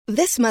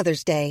This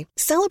Mother's Day,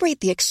 celebrate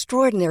the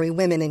extraordinary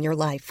women in your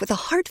life with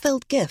a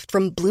heartfelt gift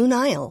from Blue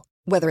Nile.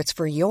 Whether it's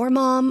for your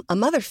mom, a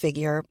mother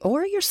figure,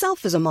 or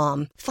yourself as a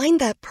mom, find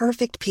that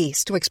perfect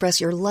piece to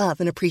express your love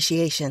and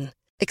appreciation.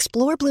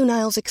 Explore Blue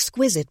Nile's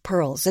exquisite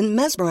pearls and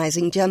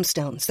mesmerizing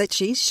gemstones that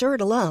she's sure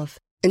to love.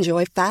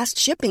 Enjoy fast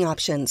shipping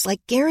options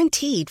like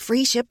guaranteed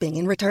free shipping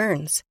and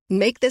returns.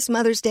 Make this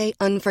Mother's Day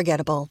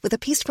unforgettable with a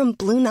piece from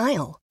Blue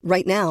Nile.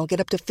 Right now, get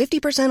up to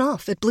 50%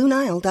 off at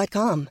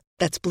BlueNile.com.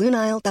 That's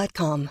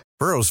BlueNile.com.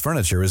 Burrow's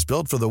furniture is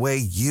built for the way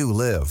you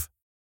live.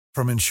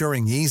 From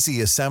ensuring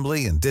easy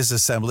assembly and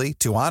disassembly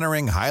to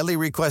honoring highly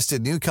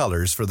requested new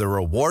colors for their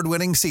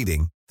award-winning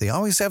seating, they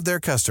always have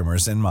their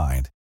customers in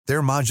mind.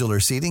 Their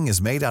modular seating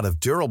is made out of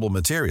durable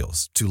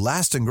materials to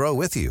last and grow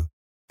with you.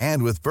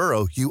 And with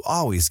Burrow, you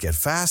always get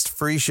fast,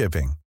 free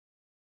shipping.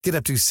 Get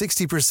up to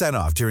 60%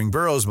 off during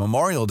Burrow's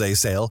Memorial Day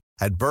sale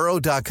at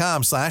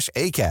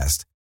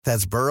burrow.com/ACAST.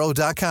 That's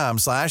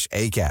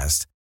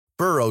burrow.com/ACAST.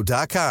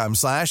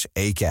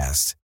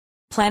 burrow.com/ACAST.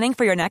 Planning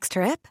for your next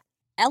trip?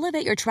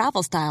 Elevate your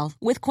travel style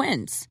with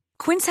Quince.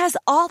 Quince has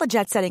all the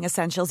jet-setting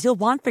essentials you'll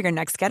want for your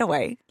next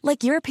getaway,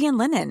 like European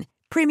linen,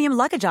 premium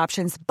luggage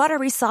options,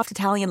 buttery soft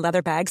Italian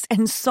leather bags,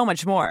 and so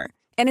much more.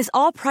 And is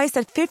all priced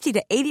at 50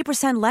 to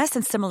 80% less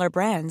than similar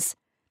brands.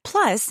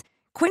 Plus,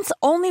 Quince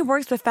only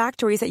works with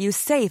factories that use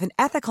safe and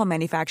ethical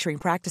manufacturing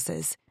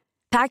practices.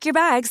 Pack your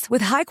bags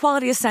with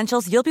high-quality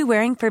essentials you'll be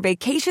wearing for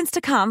vacations to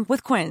come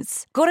with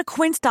Quince. Go to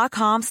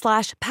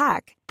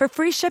quince.com/pack for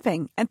free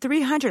shipping and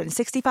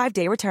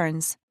 365-day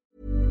returns.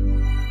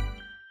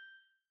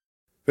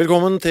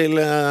 Velkommen til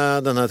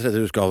denne tredje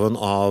utgaven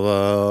av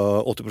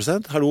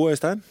 80%. Hallo,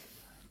 Øystein.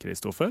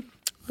 Kristoffer.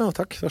 Ja,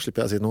 takk. Da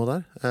slipper jeg å si noe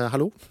der.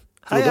 Hallo.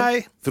 Frode.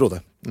 Hei. Frode.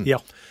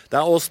 Ja. Det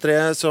oss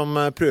tre som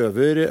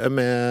prøver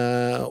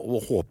med,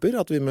 og håper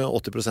at vi med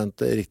 80%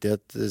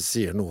 riktighet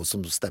sier noe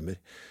som stemmer.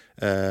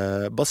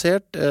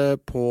 Basert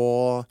på,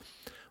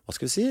 hva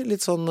skal vi si,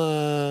 litt sånn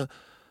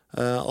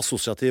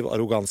assosiativ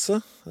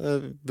arroganse,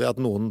 ved at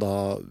noen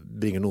da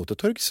bringer noe til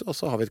torgs, og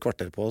så har vi et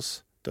kvarter på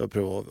oss til å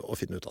prøve å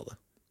finne ut av det.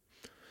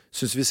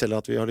 Synes vi selv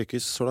at vi har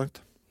lykkes så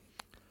langt?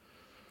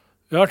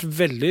 Vi har vært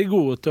veldig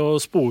gode til å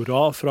spore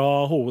av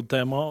fra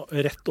hovedtema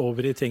rett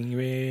over I ting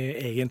vi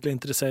egentlig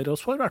interesserer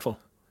oss for, I hvert fall.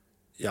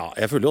 Ja,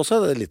 jeg føler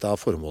også at litt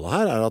av formålet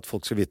her er at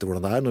folk skal vite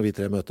hvordan det når vi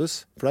tre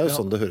møtes. For det jo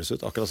sånn det høres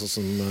ut, akkurat sånn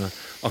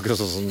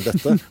som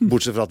dette.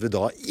 Bortsett fra at vi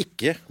da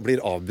ikke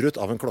blir avbrutt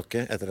av en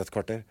klokke etter et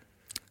kvarter.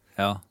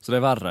 Ja, så det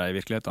verre I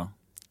virkeligheten.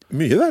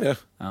 Mye verre.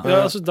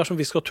 Ja, altså dersom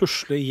vi skal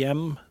tusle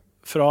hjem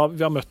fra,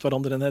 vi har møtt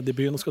hverandre nede I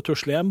byen og skal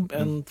tusle hjem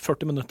en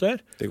 40 minutter.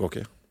 Det går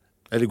ikke.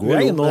 Eller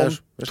vi innom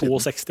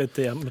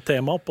 62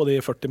 tema på de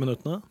 40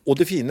 minuttene. Og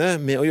det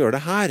fine med å gjøre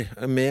det her,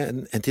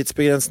 med en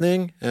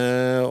tidsbegrensning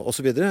og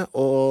så videre,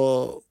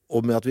 og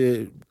med at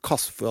vi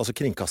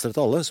kringkaster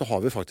til alle, så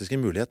har vi faktisk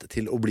en mulighet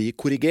til å bli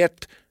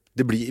korrigert.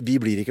 Vi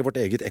blir ikke vårt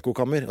eget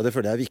ekkokammer, og det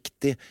føler jeg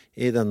viktig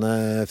I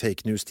denne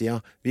fake news-tida.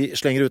 Vi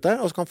slenger ut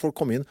der, og så kan folk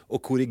komme inn og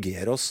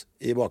korrigere oss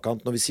I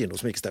bakkant når vi sier noe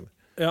som ikke stemmer.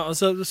 Ja,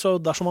 altså,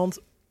 så dersom man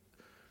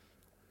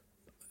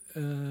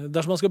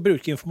skal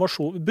bruke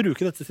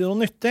dette til noe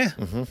nyttig,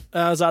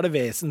 så det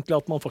vesentlig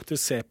at man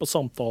faktisk ser på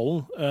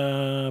samtalen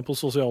på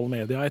sosiale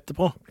medier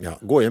etterpå. Ja,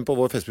 gå inn på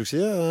vår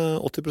Facebook-side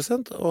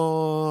 80%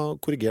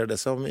 og korrigere det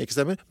som ikke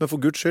stemmer. Men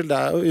for Guds skyld,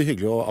 det jo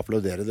hyggelig å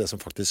applaudere det som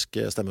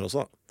faktisk stemmer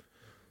også.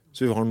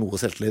 Så vi har noe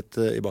selvtillit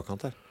I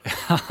bakkant her.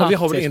 Ja,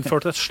 vi har vel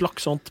innført et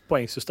slags sånt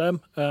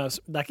poengsystem.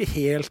 Det ikke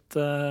helt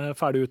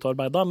ferdig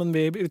utarbeidet, men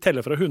vi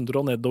teller fra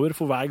 100 og nedover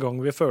for hver gang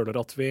vi føler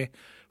at vi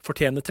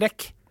fortjener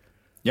trekk.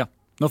 Ja.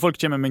 Når folk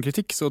kommer med en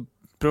kritikk, så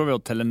prøver vi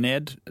å telle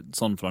ned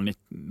sånn fra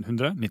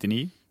 100,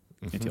 99,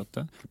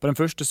 98. På den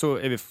første så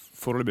vi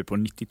foreløpig på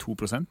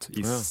 92%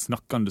 I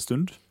snakkende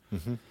stund.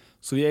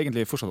 Så vi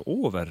egentlig fortsatt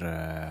over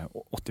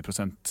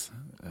 80%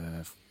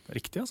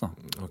 riktig, altså.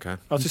 Okay.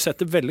 Altså, vi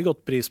setter veldig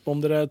godt pris på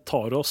om dere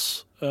tar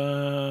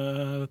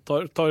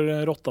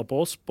rotta på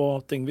oss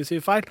på ting vi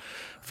sier feil,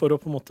 for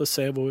å på en måte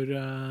se hvor...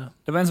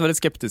 Det var en som var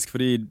litt skeptisk,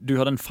 fordi du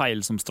hadde en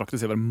feil som strakte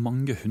seg over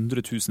mange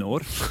 100 000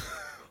 år.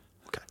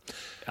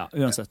 Ja,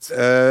 uansett.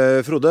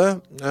 Frode,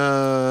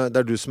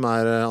 det du som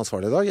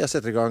ansvarlig I dag. Jeg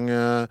setter I gang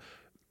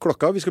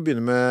klokka. Vi skal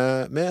begynne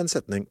med en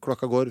setning.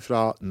 Klokka går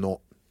fra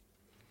nå.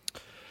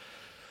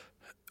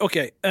 Ok.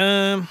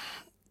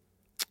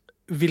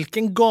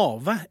 Hvilken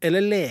gave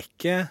eller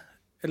leke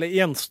eller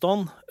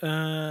gjenstand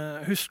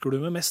husker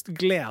du med mest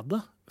glede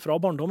fra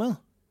barndommen?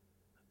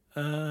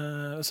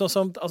 Altså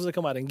det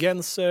kan være en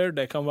genser,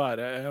 det kan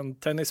være en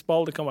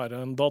tennisball, det kan være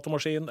en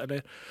datamaskin,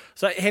 eller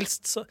så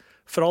helst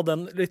fra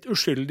den litt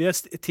uskyldige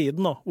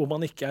tiden da, hvor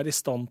man ikke I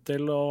stand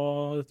til å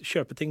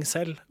kjøpe ting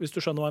selv, hvis du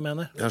skjønner hva jeg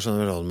mener. Jeg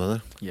skjønner hva du mener.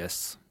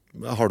 Yes.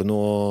 Har du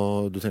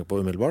noe du tenker på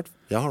umiddelbart?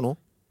 Jeg har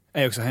noe.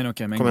 Jeg også har noe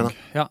med en Kom igjen gang.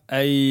 Ja,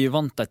 jeg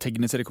vant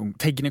en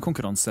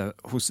tegnekonkurranse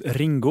hos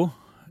Ringo,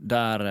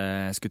 der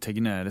jeg skulle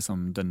tegne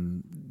liksom,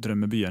 den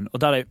drømmebyen, og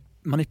der jeg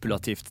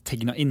manipulativt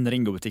tegnet inn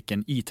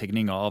Ringo-butikken I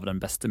tegninga av den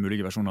beste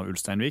mulige versjonen av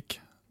Ulsteinvik.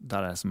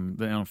 der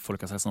det er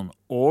folk sier sånn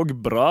 «Og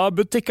bra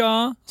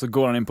butikker!» Så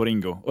går han inn på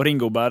Ringo. Og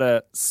Ringo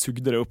bare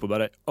sugde det opp og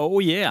bare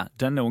 «Oh yeah,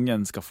 denne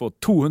ungen skal få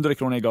 200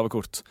 kroner i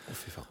gavekort».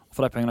 Fy faen.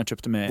 For de pengene jeg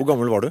kjøpte med... Hvor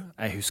gammel var du?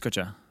 Jeg husker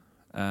ikke.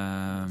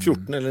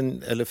 14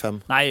 eller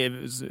 5? Nei,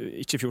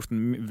 ikke 14,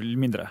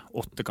 mindre.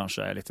 8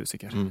 kanskje, jeg er litt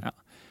usikker. Ja.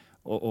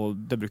 Og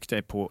det brukte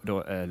jeg på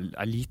da,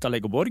 en liten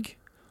Lego-borg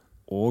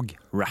og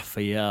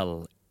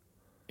Raphael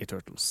i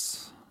Turtles.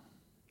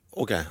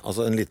 Ok,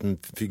 altså en liten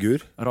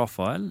figur.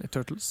 Raphael i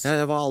Turtles. Jeg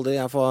er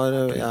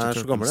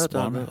så gammel.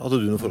 Turtles-barn. Hadde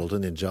du noe forhold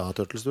til Ninja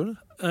Turtles, du?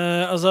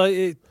 Altså,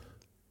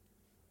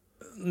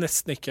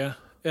 nesten ikke.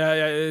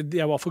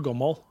 Jeg var for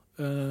gammel.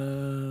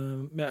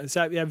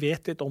 Så jeg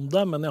vet litt om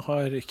det, men jeg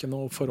har ikke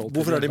noe forhold til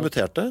det. Hvorfor er de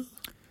muterte?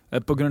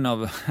 På grunn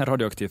av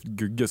radioaktivt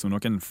gugge som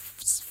noen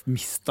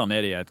mistet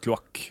ned i et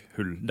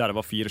kloakkhull, der det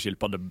var 4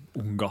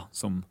 skilpaddeunger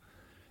som...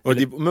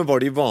 Men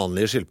var de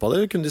vanlige skilpadder,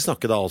 eller kunne de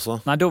snakke da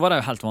også? Nei, da var det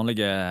jo helt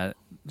vanlige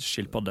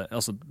skilpadder,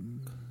 altså,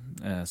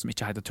 som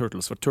ikke heter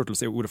turtles, for turtles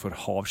er jo ordet for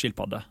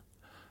havskilpadde.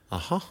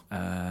 Aha.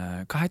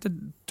 Hva heter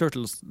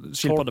turtles?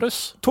 Skilpadde?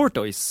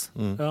 Tortoise.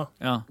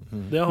 Ja.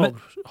 Det er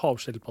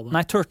havskilpadde.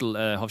 Nei, turtle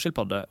er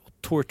havskilpadde, og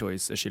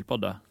tortoise er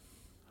skilpadde.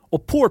 Og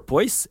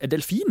porpoise er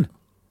delfin.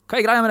 Hva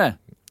er greia med det?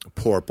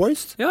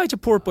 Porpoise? Ja, ikke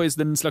porpoise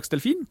den slags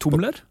delfin?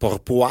 Tomler?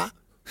 Porpoise?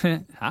 Hæ?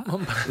 Jeg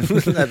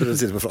prøver å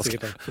si det på fransk.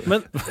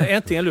 Men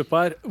en ting jeg lurer på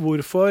er,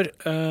 hvorfor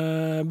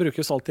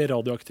brukes alltid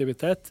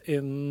radioaktivitet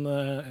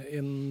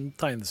innen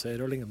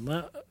tegneserier og lignende?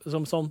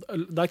 Som sånn,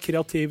 det er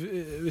kreativ,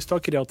 hvis du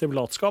har kreativ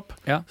latskap,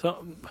 så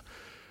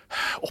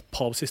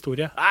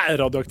opphavshistorie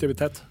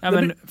radioaktivitet. Ja,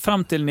 men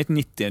frem til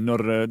 1990,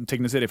 når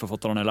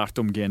tegneserieforfatterne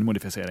lærte om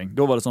genmodifisering,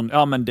 da var det sånn,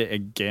 ja, men det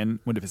er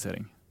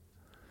genmodifisering.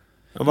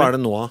 Hva er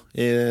det nå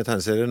i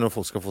tegneserier når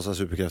folk skal få seg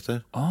superkrefter?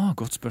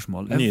 Godt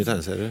spørsmål. Nye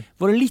tegneserier.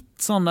 Var det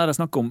litt sånn der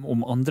jeg snakket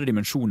om andre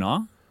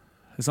dimensjoner?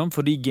 Liksom?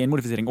 Fordi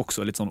genmodifisering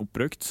også er litt sånn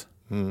oppbrukt.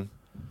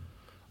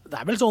 Det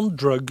er vel sånn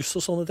drugs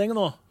og sånne ting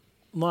nå.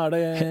 Nå er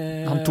det...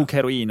 Han tok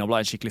heroin og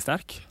ble skikkelig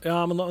sterk?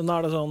 Ja, men nå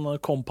er det sånn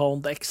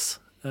Compound X.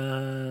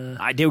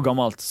 Nei, det er jo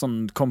gammelt.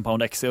 Sånn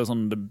Compound X er jo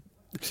sånn...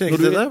 Kjenner ikke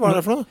til det? Hva er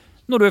det for noe?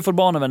 Når du er for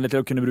barnevennlig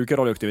til å kunne bruke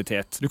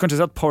radioaktivitet. Du kan ikke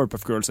si at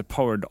Powerpuff Girls er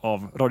powered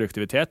av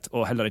radioaktivitet,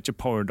 og heller ikke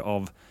powered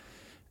av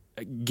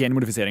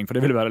genmodifisering, for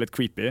det vil være litt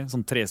creepy.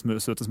 Sånn 3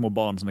 søte små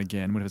barn som er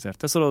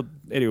genmodifiserte. Så da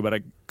er det jo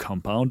bare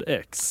Compound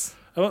X.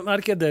 Ja, men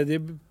er det ikke det de...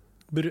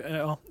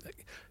 Ja.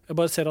 Jeg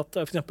bare ser at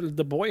for eksempel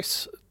The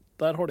Boys,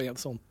 der har de en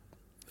sånn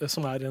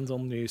som er en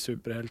sånn ny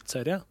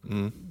superheltserie.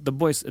 The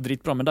Boys er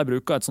dritbra, men de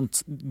bruker et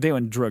sånt... Det er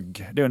jo en drug.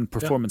 Det er jo en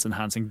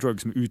performance-enhancing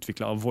drug som er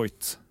utviklet av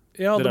Voight.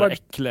 Ja, det der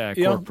ekle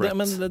corporate. Ja,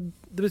 men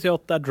det betyr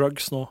at det er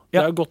drugs nå. De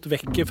har gått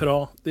vekk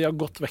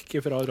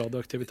fra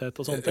radioaktivitet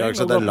og sånt. Ja, og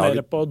gått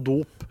mer på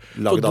dop.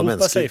 Laget av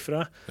mennesker. Dop er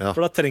safere. Ja.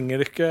 For da trenger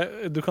du ikke...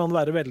 Du kan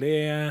være veldig...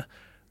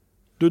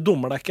 Du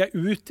dummer deg ikke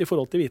ut i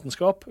forhold til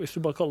vitenskap hvis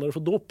du bare kaller det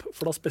for dop,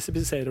 for da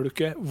spesifiserer du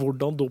ikke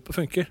hvordan dopet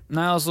funker.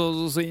 Nei, altså,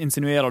 så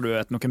insinuerer du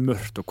noe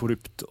mørkt og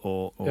korrupt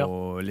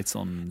og litt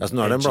sånn... Ja, så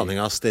nå er det en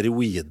blanding av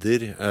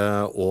steroider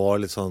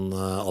og litt sånn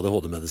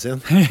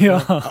ADHD-medisin. Ja.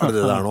 Er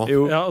det der nå?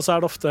 Jo. Ja, og så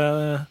er det ofte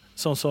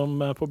sånn som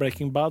på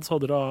Breaking Bad, så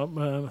hadde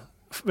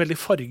det veldig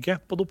farge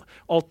på dop.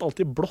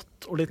 Alltid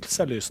blått og litt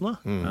selvlysende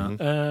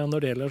når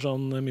det gjelder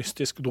sånn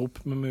mystisk dop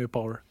med mye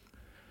power.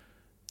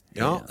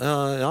 Ja,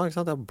 ikke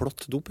sant? Det er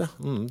blått dop, ja.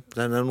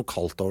 Det er noe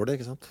kaldt over det,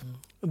 ikke sant?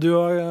 Du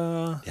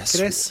og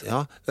Chris?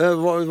 Ja.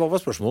 Hva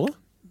var spørsmålet?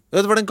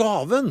 Det var den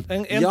gaven!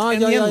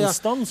 En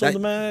gjenstand som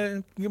du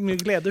med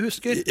mye glede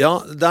husker. Ja,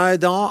 da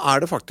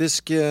er det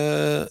faktisk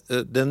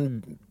den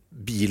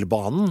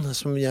bilbanen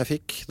som jeg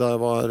fikk da jeg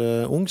var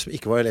ung, som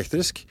ikke var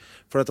elektrisk.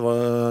 For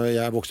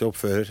jeg vokste opp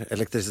før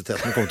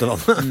elektrisiteten kom til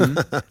landet.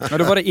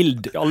 Men det var det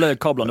ild, alle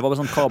kablene, det var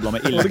bare sånn kabler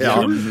med ild.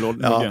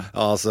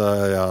 Altså,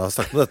 jeg har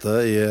snakket med dette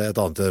i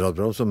et annet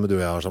radioprogram som du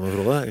og jeg har sammen,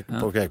 Frode,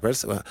 på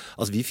Kveikvelds.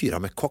 Altså, vi fyrer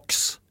med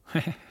koks.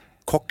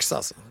 Koks,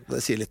 altså.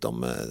 Det sier litt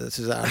om, det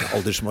synes jeg er en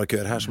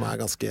aldersmarkør her som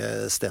er ganske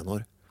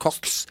stenår.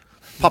 Koks.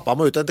 Pappa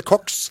må ut og hente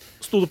koks.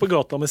 Sto du på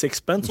gata med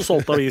sixpence og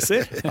solgte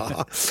aviser?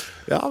 Ja,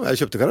 men jeg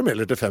kjøpte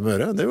karameller til 5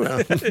 øre, det gjorde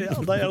jeg. Ja,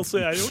 det er også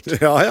jeg gjort.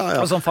 Ja.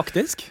 Og sånn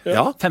faktisk?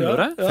 Ja. 5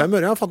 øre? 5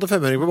 øre, jeg fant en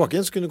 5-øring på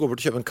bakken, så kunne du gå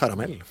bort og kjøpe en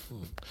karamell.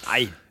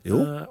 Nei.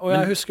 Jo. Og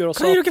jeg husker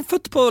også... Hva er du ikke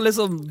født på,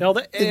 liksom,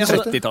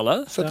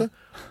 70-tallet?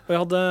 Og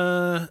jeg hadde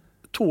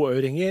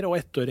 2-øringer og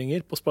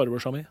 1-øringer på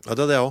sparebørsa mi. Ja,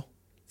 det er det også.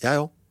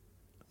 Jeg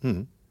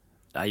også.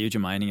 Det er jo ikke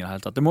meningen i det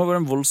hele tatt. Det må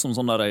være en voldsom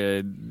sånn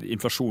der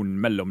inflasjon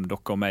mellom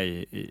dere og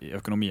meg i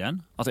økonomien.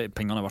 Altså,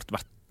 pengene har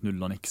vært null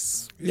og niks.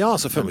 Ja,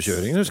 altså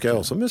 25-øringen husker jeg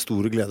også med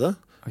stor glede.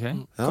 Okay.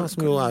 Ja,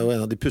 som jo er jo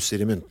en av de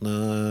pussigere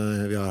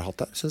myntene vi har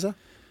hatt der, synes jeg.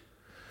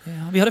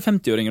 Ja, vi hadde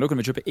 50-øringer, da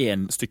kunne vi kjøpe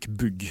 1 stykk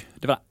bugg.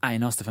 Det var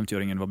den eneste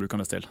 50-øringen var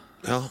brukende til.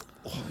 Ja,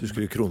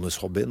 husker du Krones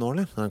hobby nå,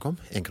 eller? Når den kom?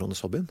 1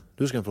 krones hobbyen.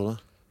 Du husker den, Frode?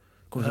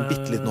 Kom en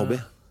bitte liten hobby.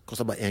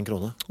 Kostet bare 1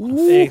 krone.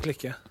 Egentlig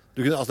ikke.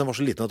 Altså, den var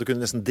så liten at du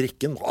kunne nesten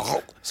drikke den.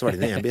 Så var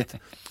det i en bit.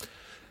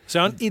 Så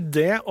jeg har en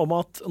idé om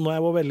at når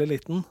jeg var veldig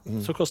liten,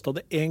 så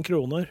kostet det 1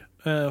 kroner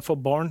for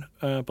barn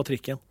på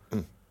trikken.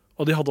 Og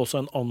Og de hadde også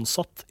en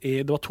ansatt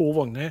det var 2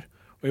 vogner,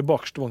 og i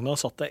bakerste vogna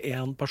satt det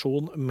en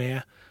person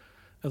med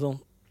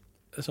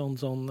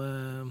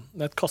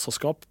et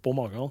kassaskap på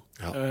magen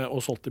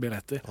og solgte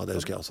billetter. Ja, det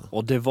husker jeg også.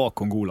 Og det var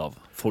kong Olav,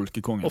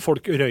 folkekongen. Og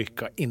folk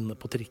røyka inne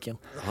på trikken.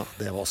 Ja,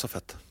 det var også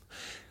fett.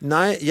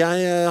 Nei,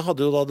 jeg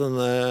hadde jo da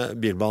denne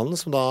bilbanen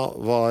som da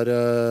var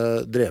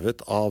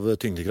drevet av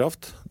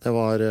tyngdekraft. Det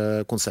var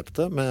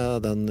konseptet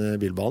med den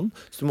bilbanen.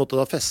 Så du måtte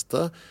da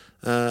feste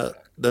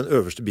den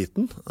øverste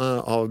biten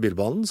av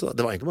bilbanen. Så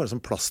det var egentlig bare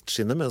sånn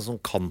plastskinne med en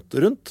sånn kant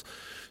rundt.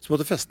 Så du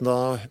måtte feste den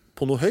da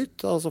på noe høyt,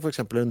 altså for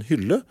eksempel en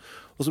hylle.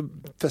 Og så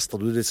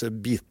festet du disse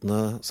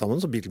bitene sammen,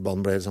 så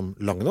bilbanen ble liksom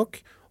lang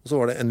nok. Og så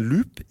var det en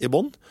loop i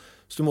bånd.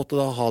 Så du måtte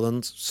da ha den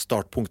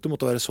startpunktet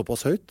måtte være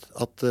såpass høyt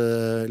at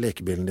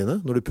lekebilene dine,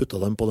 når du puttet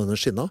dem på denne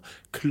skinna,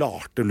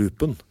 klarte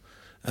loopen.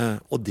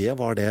 Og det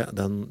var det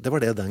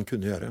den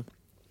kunne gjøre.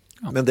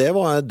 Ja. Men det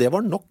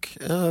var nok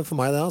for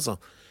meg det, altså.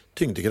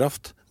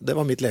 Tyngdekraft, det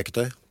var mitt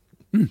leketøy.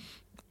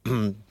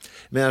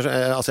 Men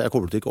jeg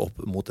koblet ikke opp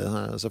mot det,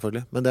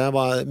 selvfølgelig. Men det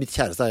var mitt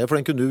kjæreste eie, for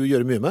den kunne du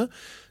gjøre mye med.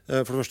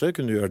 For det første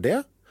kunne du gjøre det,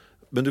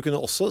 men du kunne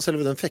også,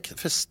 selve den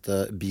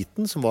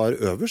festebiten som var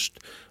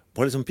øverst,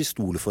 var liksom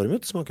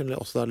pistolformet, så man kunne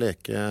også da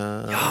leke...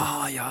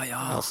 Ja.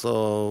 Altså,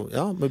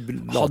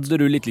 Hadde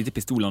du litt lite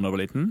pistol da du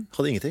var liten?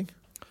 Hadde ingenting.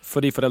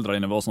 Fordi foreldrene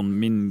dine var sånn,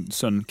 min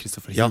sønn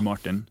Kristoffer Hugh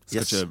Martin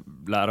skal ikke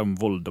lære om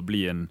vold og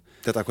bli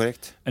Dette er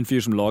korrekt. En fyr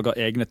som lager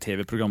egne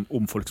TV-program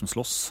om folk som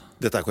slåss.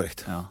 Dette er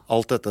korrekt. Ja.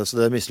 Alt dette, så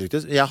det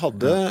mislyktes.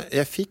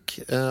 Jeg fikk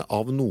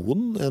av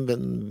noen, en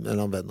eller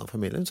annen venn av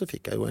familien, så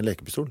fikk jeg jo en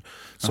lekepistol,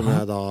 som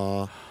jeg da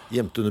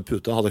gjemte under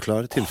puta, hadde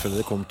klar, tilfelle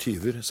det kom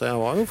tyver. Så jeg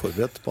var jo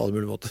forberedt på alle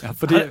mulige måter. Ja,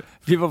 fordi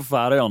vi var på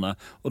Færøyene,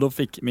 og da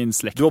fikk min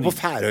slektning... Du var på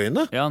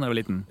Færøyene? Ja, da jeg var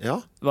liten. Ja.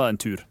 Det var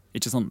en tur,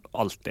 ikke sånn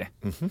alltid.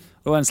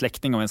 Det var en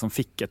slektning av en som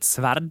fikk et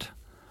sverd,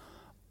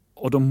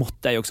 og da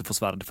måtte jeg også få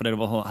sverd, for det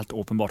var helt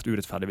åpenbart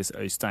urettferdig hvis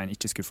Øystein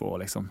ikke skulle få,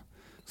 liksom.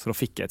 Så da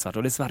fikk jeg et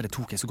sverd, og det sverdet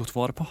tok jeg så godt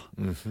vare på.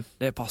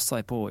 Det passet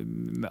jeg på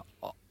med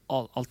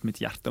alt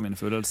mitt hjerte og mine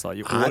følelser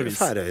i årevis.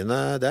 Færøyene,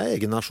 det er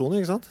egen nasjon,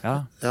 ikke sant?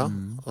 Ja.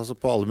 Altså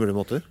på alle mulige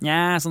måter.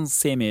 Ja, sånn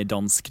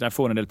semi-dansk. De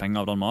får en del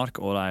penger av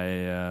Danmark, og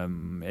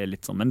de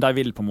litt sånn, men de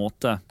vil på en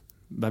måte...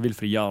 De vil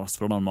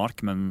frigjøres fra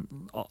Danmark, men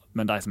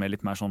de som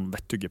litt mer sånn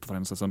vettugge på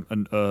fremst, sånn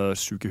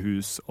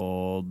sykehus,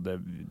 og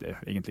det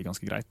er egentlig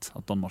ganske greit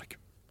at Danmark...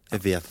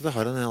 Jeg vet at jeg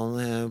har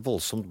en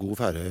voldsomt god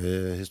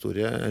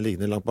Færøy-historie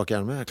liggende langt bak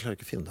hjernen med. Jeg klarer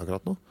ikke å finne det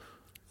akkurat nå.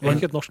 Det var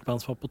ikke et norsk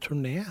band som var på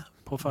turné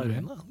på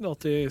Færøyene.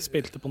 At de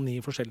spilte på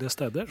 9 forskjellige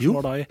steder. Så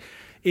var da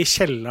i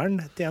kjelleren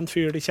til en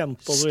fyr de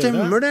kjente. Og så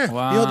Stemmer det!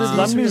 Wow. Det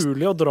er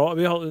mulig å dra.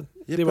 De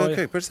var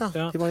gjester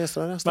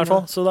der. I hvert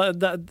fall, så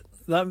det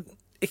er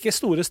ikke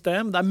store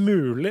sted, men det er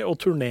mulig å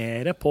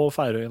turnere på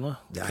Færøyene.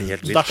 Det er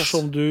helt vilt.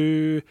 Dersom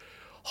du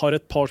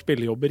har et par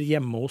spillejobber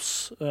hjemme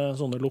hos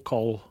sånne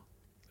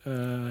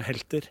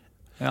helter.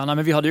 Ja, nei,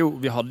 men vi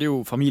hadde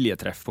jo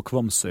familietreff på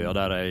Kvamsøya,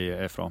 der jeg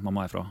er fra,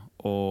 mamma er fra,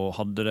 og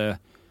hadde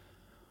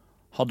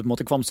på en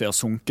måte Kvamsøya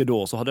sunket da,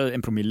 så hadde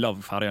 1% av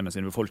Færøyene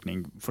sin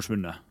befolkning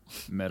forsvunnet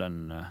med den.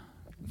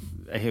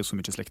 Jeg har jo så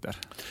mye slekt der.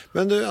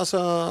 Men du, altså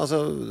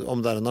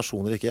om det er en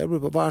nasjon eller ikke,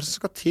 hva er det som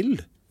skal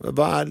til?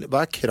 Hva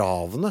er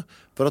kravene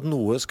for at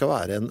noe skal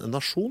være en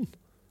nasjon?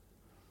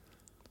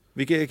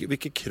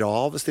 Hvilke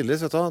krav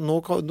stilles? Vet du? Nå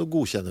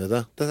godkjenner vi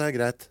det. Dette er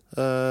greit.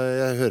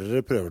 Jeg hører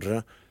dere, prøver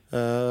dere.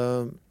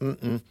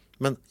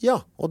 Men ja,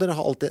 og dere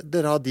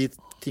har de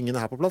tingene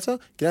her på plass, ja.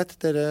 Greit,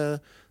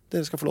 dere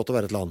skal få lov til å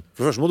være et land.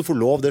 For det første må du få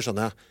lov, det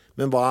skjønner jeg.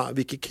 Men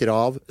hvilke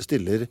krav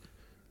stiller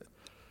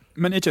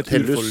Men er ikke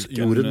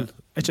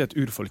et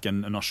urfolk en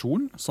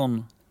nasjon?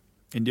 Sånn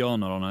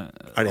indianerne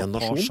Er det en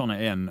nasjon? Apasjene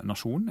er en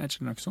nasjon, er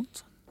ikke det noe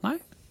sånt? Nei?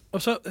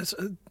 Altså,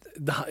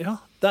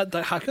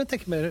 her kan jeg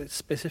tenke mer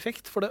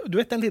spesifikt, for du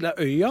vet den lille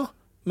øya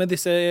med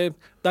disse,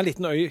 det er en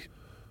liten øy,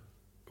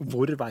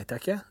 hvor vet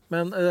jeg ikke,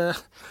 men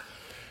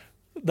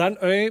det er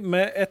en øy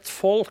med et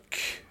folk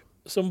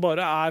som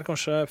bare er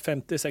kanskje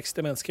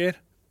 50-60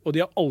 mennesker, og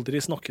de har aldri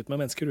snakket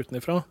med mennesker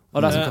utenifra.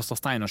 Og de som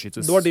kastet stein og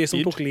skytes det var de som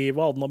tok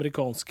livet av den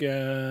amerikanske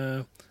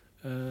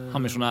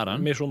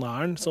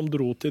misjonæren som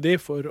dro til de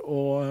for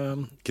å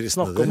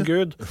snakke om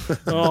Gud.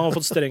 Og han har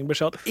fått streng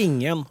beskjed at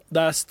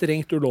det er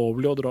strengt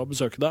ulovlig å dra og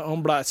besøke deg.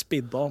 Han ble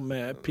spidda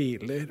med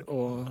piler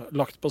og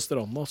lagt på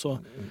stranda, så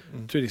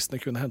turistene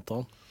kunne hente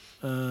han.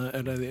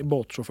 Eller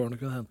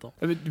båtsjåførene kunne hente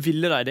han.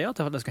 Ville de det,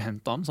 at de skulle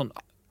hente han? Sånn,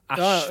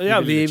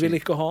 vi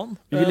vil ikke ha han.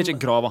 Vi vil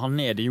ikke grave han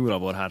ned i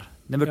jorda vår her.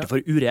 Den blir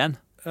for uren.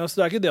 Så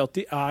det er ikke det at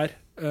de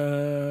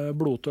er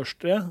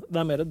blodtørstige.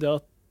 Det er mer det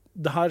at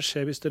det her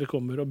skjer hvis dere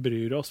kommer og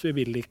bryr oss. Vi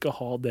vil ikke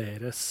ha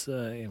deres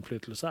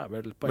innflytelse.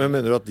 Men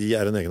mener du at de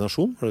er en egen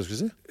nasjon? Hva er det du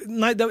skulle si?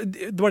 Nei, det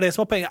var det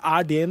som var poenget.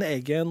 Er det en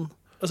egen...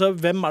 Altså,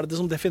 hvem er det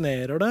som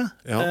definerer det?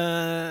 Ja.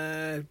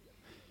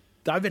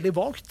 Det er veldig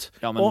vagt.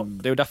 Ja, men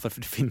det er jo derfor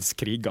det finnes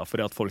kriger,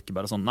 fordi at folk er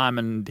bare sånn, nei,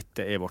 men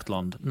dette er vårt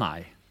land.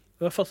 Nei.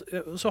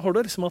 Så har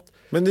du liksom at...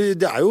 Men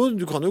det er jo,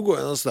 du kan jo gå,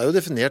 altså det er jo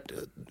definert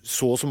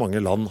så mange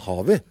land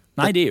har vi.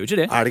 Nei, det er jo ikke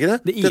det. Er det ikke det?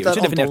 Det er dette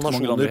jo ikke er antall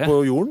nasjoner på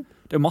jorden.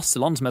 Det er masse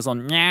land som er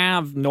sånn,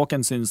 nja,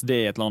 noen syns det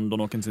er et land, og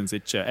noen syns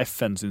ikke.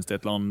 FN syns det er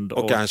et land,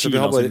 og så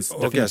Kina syns så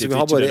definitivt vi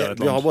har ikke bare, det er et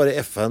vi har land. bare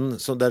FN,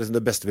 så det er liksom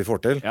det beste vi får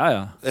til.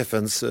 Ja.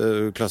 FNs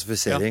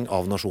klassifisering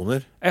av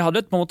nasjoner. Jeg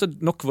hadde på en måte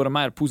nok vært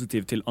mer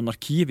positiv til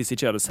anarki hvis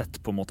ikke jeg hadde sett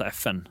på en måte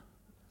FN.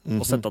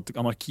 Og sett at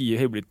anarki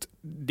har jo blitt,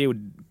 det er jo,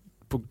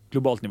 på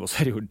globalt nivå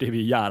så er det jo det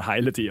vi gjør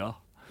hele tiden.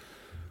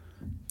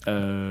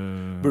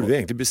 Burde vi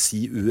egentlig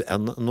si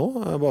UN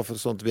nå? Bare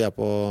for sånn at vi er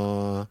på...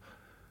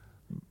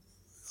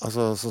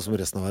 Altså, sånn som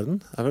resten av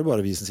verden. Det er vel bare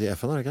vi som sier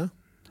FN, er det ikke?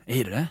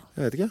 Er det det?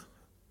 Jeg vet ikke.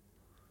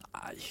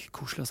 Nei,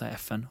 koselig å si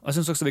FN. Og jeg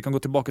synes også vi kan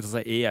gå tilbake til å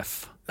si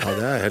EF. Ja,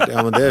 det er helt...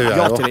 Ja, men det gjør Ja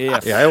jeg til jo.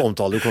 EF. Jeg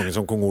omtaler jo kongen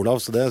som kong Olav,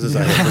 så det synes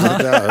jeg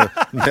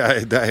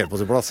det er helt på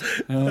sin plass.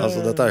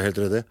 Altså, dette er jo helt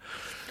ryddig.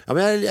 Ja,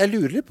 men jeg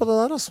lurer litt på det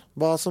der, altså.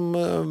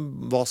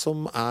 Hva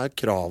som er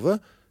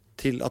kravet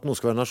til at noe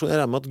skal være nasjon. Jeg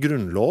regner med at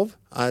grunnlov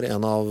er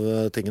en av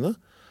tingene.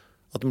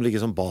 At de ligger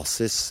som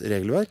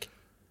basisregelverk.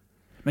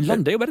 Men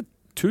landet er jo bare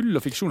tull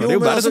og fiksjoner. Jo, Det er jo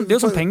men bare altså, det er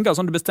jo som penger,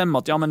 sånn du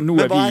bestemmer at ja, men nå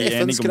Men er hva vi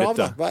er enige FNs om krav,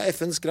 dette. da? Hva er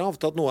FNs krav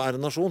til at noe er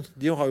en nasjon?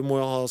 De må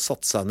jo ha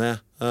satt seg ned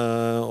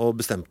og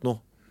bestemt noe.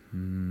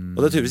 Og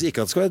det er tydeligvis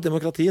ikke at det skal være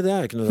demokrati, det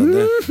er ikke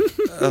nødvendig.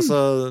 Altså,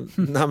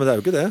 nei, men det er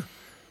jo ikke det.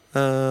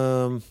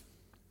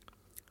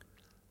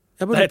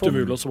 Det er helt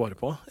umulig å svare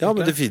på. Ja,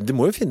 men det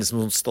må jo finnes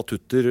noen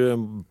statutter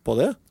på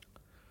det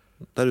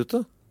der ute.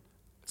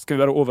 Skal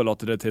vi bare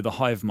overlate det til The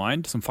Hive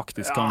Mind, som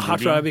faktisk kan Her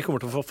tror jeg vi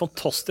kommer til å få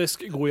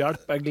fantastisk god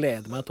hjelp. Jeg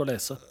gleder meg til å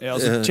lese. Ja,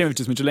 så kommer vi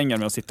ikke så mye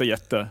lenger med å sitte og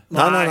gjette.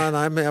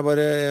 Nei, men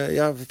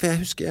jeg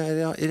husker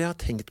jeg har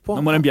tenkt på...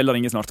 Nå må den bjella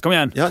ringe snart. Kom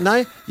igjen! Ja, nei,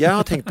 jeg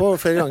har tenkt på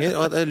flere ganger,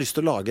 og jeg har lyst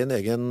til å lage en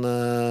egen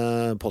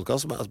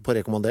podcast på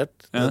Rekommandert,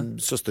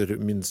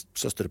 min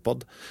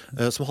søsterpodd,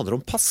 som handler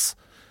om pass.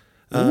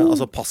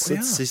 Altså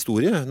passets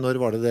historie. Når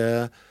var det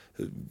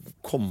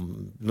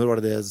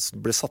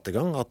ble satt i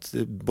gang at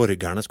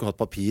borgerne skulle ha et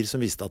papir som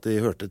viste at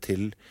de hørte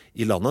til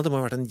i landet? Det må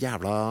ha vært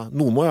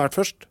noe må ha vært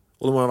først,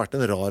 og det må ha vært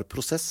en rar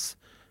prosess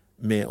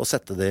med å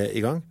sette det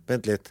i gang.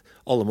 Vent litt,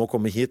 alle må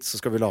komme hit, så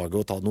skal vi lage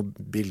og ta noen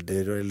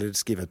bilder eller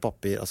skrive et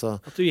papir. Altså.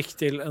 At du gikk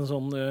til en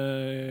sånn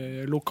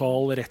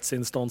lokal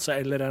rettsinstanse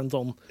eller en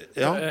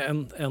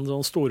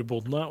sånn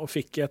storbonde og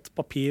fikk et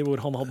papir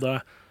hvor han hadde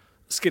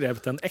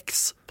skrevet en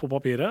X på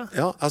papiret.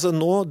 Ja, altså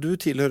nå du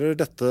tilhører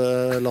dette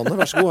landet.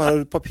 Vær så god, her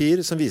er et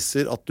papir som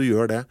viser at du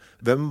gjør det.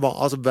 Hvem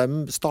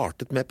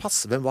startet med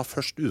pass? Hvem var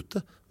først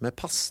ute med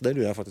pass? Det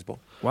lurer jeg faktisk på.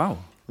 Wow.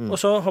 Og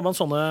så har man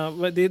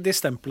sånne, de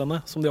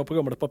stemplene som de har på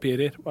gamle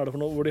papirer, hva er det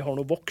for noe, hvor de har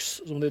noe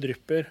voks som de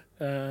drypper,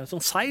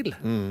 sånn seil.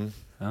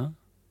 Ja.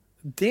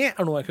 Det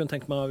er noe jeg kunne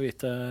tenkt meg å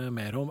vite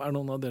mer om. Er det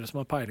noen av dere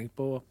som har peiling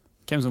på...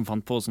 Hvem som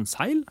fant på sånn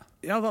seil?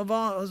 Ja,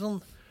 sånn...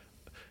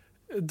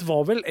 Det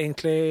var vel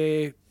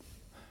egentlig...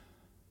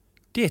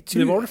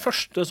 Det var den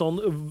første sånn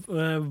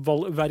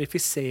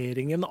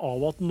verifiseringen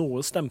av at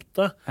noe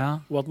stemte,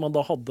 og at man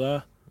da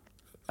hadde...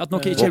 At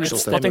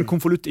en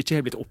konvolutt ikke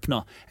har blitt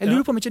åpnet. Jeg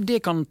lurer på om ikke det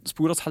kan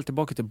spores helt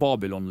tilbake til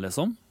Babylon,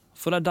 liksom.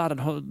 For der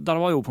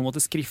var jo på en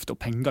måte skrift og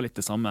penger litt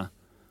det samme.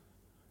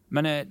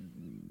 Men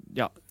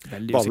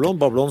veldig usikker.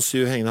 Babylons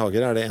 7 hengende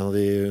hager, er det en av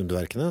de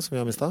underverkene som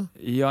vi har mistet?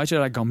 Ja,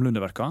 ikke de gamle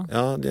underverkene?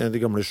 Ja,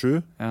 de gamle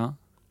 7. Ja.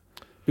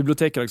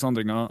 Biblioteket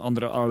Alexandria.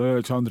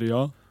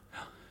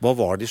 Hva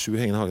var de 7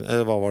 hengende hagene?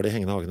 Hva var de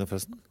hengende hagene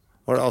forresten?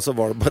 Hva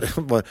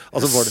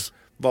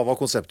var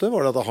konseptet?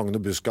 Var det at det hang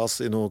noe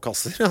buskas i noen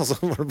kasser?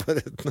 Var det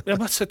bare... Jeg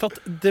har bare sett at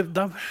det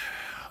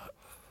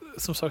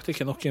som sagt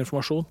ikke nok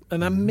informasjon,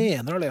 men jeg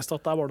mener å ha lest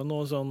at der var det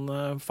noen sånn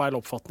feil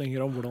oppfatninger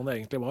om hvordan det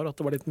egentlig var, at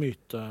det var litt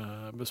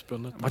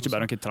mytebespunnet. Det var ikke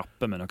bare noen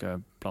trapper med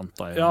noen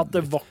planter i. Ja,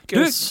 det var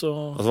ikke så...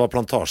 Altså var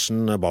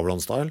plantasjen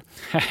Babylon-style?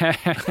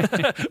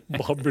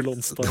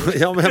 Babylon-style.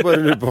 Ja, men jeg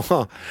bare lurer på...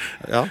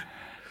 Ja.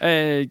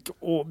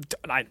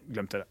 Nei,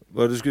 glemte det.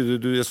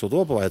 Jeg så du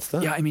var på vei et sted?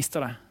 Ja, jeg mistet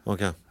det.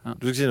 Ok. Ja.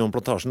 Du skal si noe om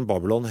plantasjen,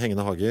 Babylon,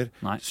 hengende hager,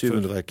 7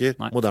 underverker,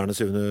 moderne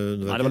 7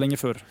 underverker. Nei, det var lenge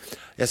før.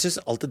 Jeg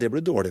synes alltid det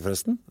ble dårlig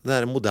forresten. Det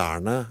er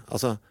moderne,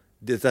 altså,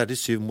 det er de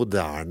 7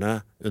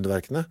 moderne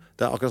underverkene.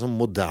 Det er akkurat som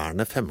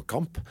moderne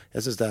femkamp.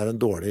 Jeg synes det er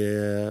en dårlig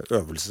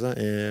øvelse.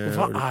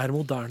 Hva er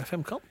moderne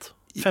femkant?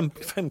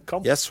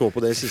 Femkamp? Jeg så på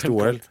det i siste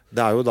OL.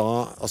 Det er jo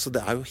da, altså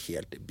det er jo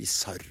helt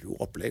bizarro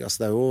opplegg. Altså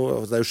det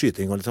er jo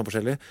skyting og litt sånn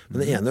forskjellig. Men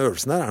den ene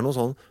øvelsen der er noe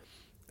sånn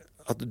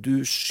at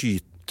du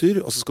skyter,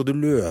 og så skal du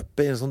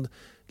løpe i en sånn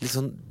litt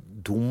sånn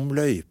dum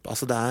løype.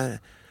 Altså det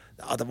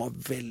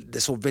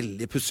så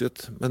veldig pussig ut,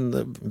 men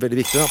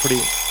veldig viktig da, fordi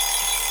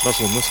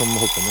personene som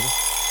holdt på med det.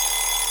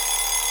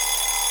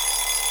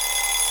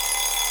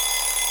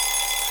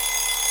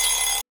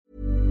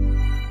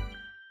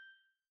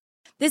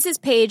 This is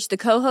Paige, the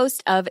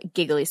co-host of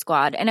Giggly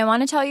Squad, and I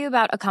want to tell you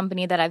about a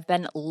company that I've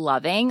been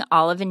loving,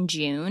 Olive &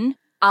 June.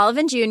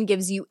 Olive & June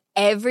gives you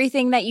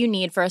everything that you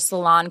need for a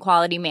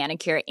salon-quality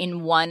manicure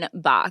in one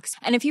box.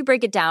 And if you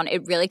break it down,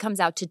 it really comes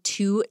out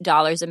to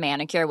 $2 a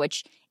manicure,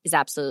 which is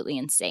absolutely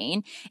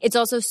insane. It's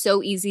also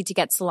so easy to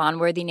get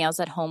salon-worthy nails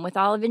at home with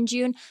Olive &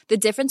 June. The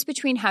difference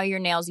between how your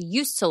nails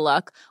used to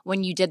look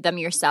when you did them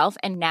yourself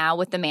and now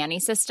with the Mani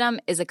system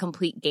is a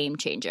complete game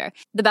changer.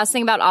 The best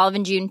thing about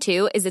Olive & June,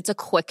 too, is it's a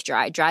quick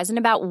dry. Dries in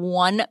about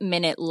 1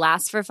 minute,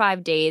 lasts for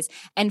 5 days,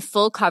 and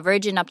full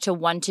coverage in up to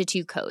 1 to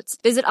 2 coats.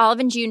 Visit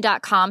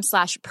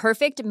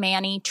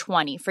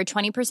oliveandjune.com/perfectmani20 for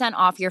 20%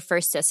 off your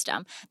first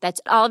system. That's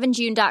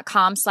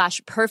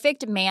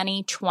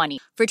oliveandjune.com/perfectmani20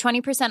 for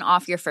 20%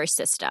 off your first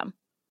system.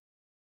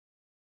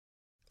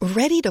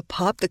 Ready to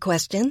pop the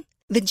question?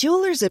 The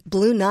jewelers at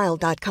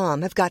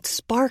BlueNile.com have got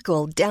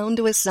sparkle down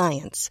to a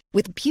science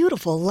with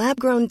beautiful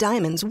lab-grown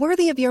diamonds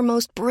worthy of your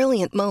most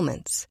brilliant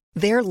moments.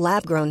 Their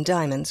lab-grown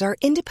diamonds are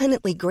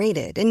independently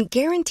graded and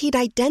guaranteed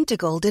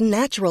identical to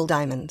natural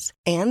diamonds,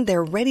 and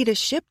they're ready to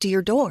ship to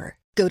your door.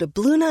 Go to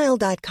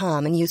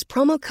BlueNile.com and use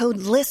promo code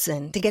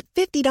LISTEN to get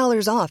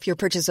 $50 off your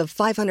purchase of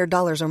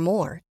 $500 or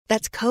more.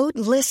 That's code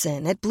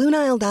LISTEN at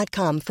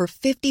BlueNile.com for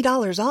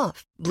 $50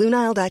 off.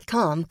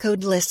 BlueNile.com,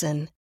 code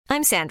LISTEN.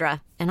 I'm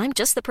Sandra, and I'm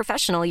just the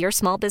professional your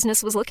small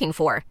business was looking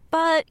for.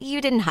 But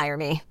you didn't hire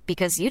me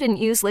because you didn't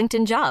use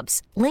LinkedIn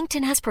Jobs.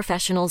 LinkedIn has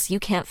professionals you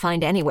can't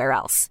find anywhere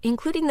else,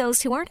 including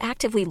those who aren't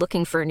actively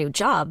looking for a new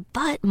job,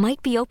 but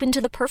might be open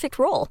to the perfect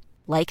role,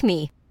 like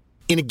me.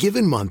 In a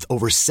given month,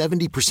 over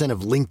 70%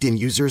 of LinkedIn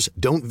users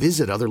don't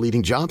visit other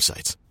leading job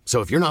sites. So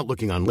if you're not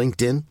looking on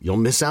LinkedIn, you'll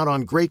miss out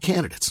on great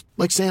candidates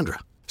like Sandra.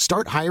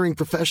 Start hiring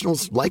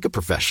professionals like a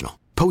professional.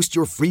 Post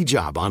your free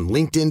job on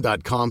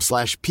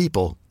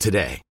linkedin.com/people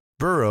today.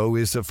 Burrow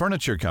is a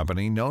furniture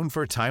company known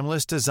for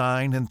timeless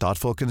design and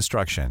thoughtful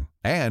construction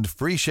and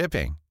free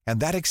shipping, and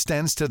that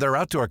extends to their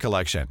outdoor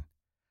collection.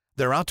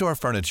 Their outdoor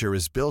furniture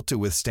is built to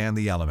withstand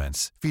the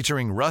elements,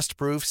 featuring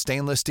rust-proof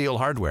stainless steel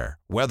hardware,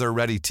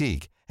 weather-ready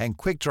teak, and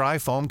quick-dry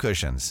foam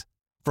cushions.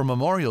 For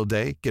Memorial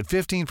Day, get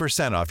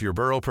 15% off your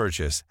Burrow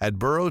purchase at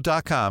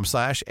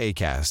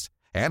burrow.com/acast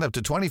and up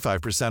to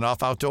 25%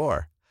 off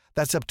outdoor.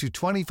 That's up to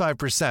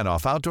 25%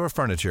 off outdoor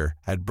furniture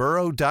at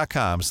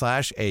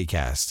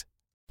burrow.com/acast.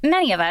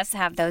 Many of us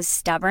have those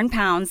stubborn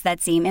pounds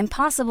that seem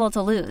impossible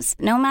to lose,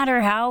 no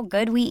matter how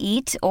good we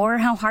eat or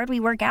how hard we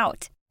work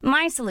out.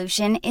 My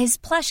solution is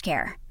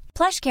PlushCare.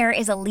 PlushCare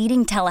is a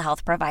leading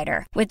telehealth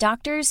provider with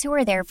doctors who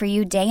are there for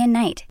you day and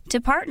night to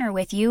partner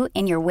with you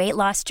in your weight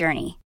loss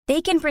journey.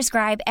 They can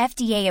prescribe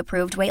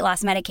FDA-approved weight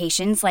loss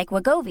medications like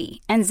Wegovy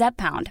and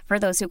Zepbound for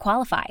those who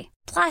qualify.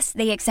 Plus,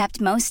 they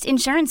accept most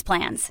insurance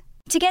plans.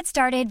 To get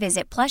started,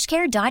 visit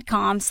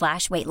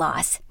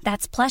plushcare.com/weightloss.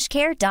 That's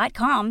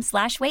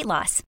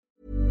plushcare.com/weightloss.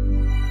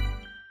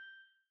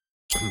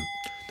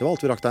 Det var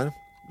alt vi rakk der.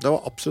 Det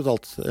var absolutt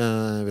alt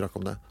vi rakk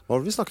om det. Hva var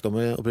det vi snakket om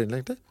opprinnelig,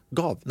 egentlig?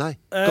 Gaver, ja.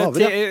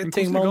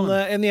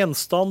 En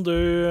gjenstand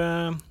du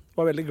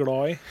var veldig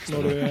glad i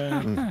når du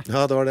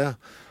Ja, det var det.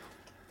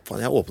 Faen,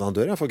 jeg åpnet en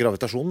dør for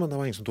gravitasjon, men det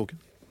var ingen som tok den.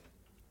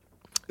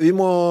 Vi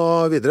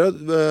må videre.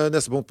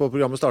 Neste punkt på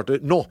programmet starter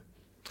nå.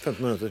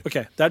 15 minutter. Ok,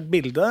 det er et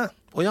bilde.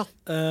 Ja.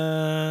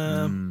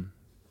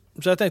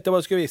 Så jeg tenkte jeg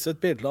bare skulle vise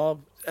et bilde av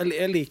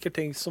Jeg liker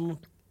ting som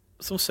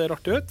ser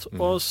artig ut,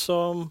 og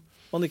som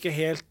man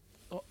ikke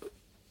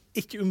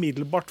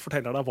umiddelbart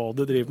forteller deg hva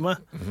du driver med.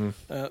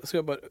 Skal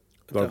jeg bare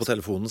Du er på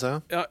telefonen, ser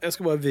jeg. Ja, jeg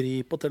skal bare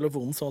vri på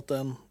telefonen sånn at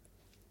den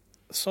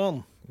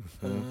sånn.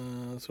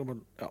 Så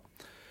bare, ja.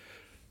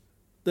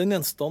 Den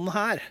gjenstanden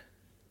her.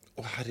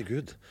 Å,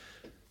 herregud.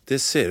 Det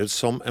ser ut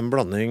som en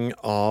blanding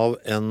av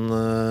en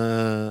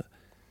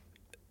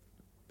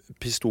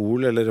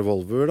pistol eller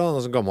revolver, da,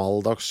 altså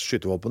gammeldags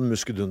skytevåpen,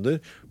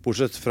 muskedunder.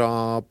 Bortsett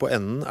fra på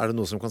enden er det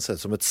noe som kan se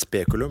ut som et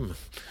spekulum.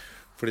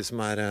 For de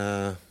som er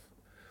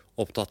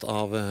opptatt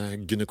av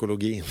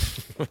gynekologi.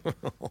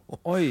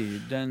 Oi,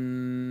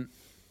 den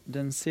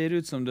ser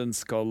ut som den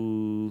skal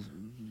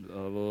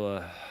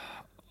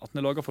at den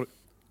er laget for å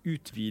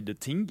utvide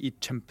ting i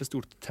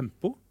kjempestort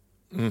tempo.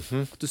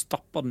 At du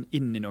stapper den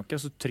inn i noe,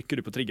 så trykker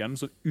du på triggeren,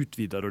 så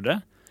utvider du det.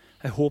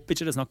 Jeg håper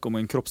ikke det er snakk om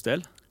en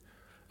kroppsdel.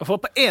 For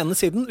på ene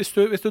siden, hvis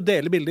du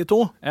deler bildet i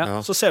to,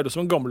 så ser det ut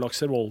som en gammeldags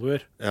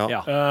revolver.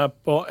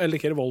 Eller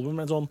ikke revolver,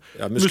 men sånn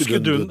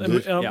muskedunder.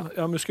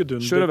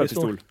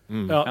 Sjørøverpistol.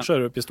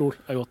 Sjørøverpistol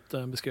er godt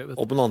beskrevet.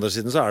 Og på den andre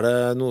siden så er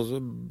det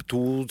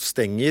to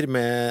stenger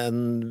med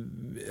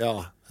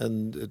en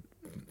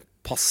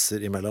passer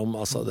imellom.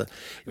 Altså det,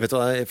 vet du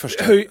hva det første...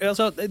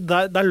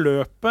 Der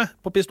løpet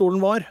på pistolen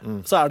var,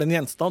 så er det en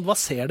gjenstand. Hva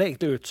ser det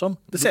egentlig ut som?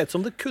 Det ser ut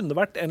som det kunne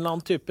vært en eller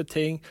annen type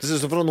ting. Det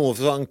ser ut som fra noe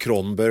fra en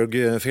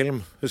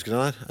Cronenberg-film. Husker du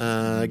den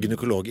der?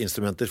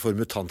 Gynekologinstrumenter for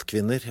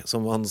mutantkvinner,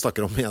 som han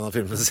snakker om i en av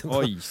filmene sine.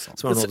 Oi, som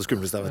er noe av det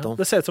skumleste jeg vet om.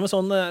 Det ser ut som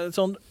en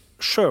sånn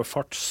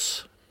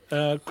sjøfarts...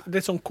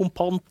 litt sånn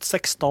kompant,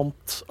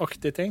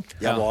 sextant-aktig ting.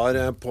 Jeg var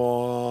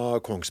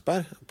på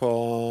Kongsberg, på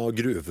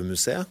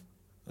Gruvemuseet.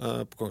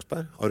 På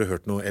Kongsberg. Har du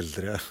hørt noe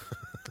eldre?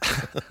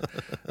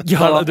 Jeg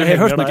har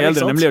hørt noe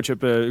eldre, nemlig å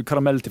kjøpe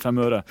karamell til 5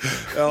 øre.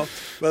 Ja,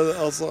 men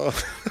altså...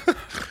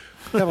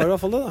 Det var i hvert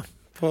fall det, da.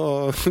 på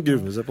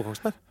gruvemuseet på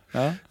Kongsberg.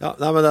 Ja. Ja,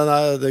 nei, men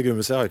det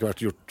gruvemuseet har jeg ikke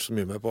vært gjort så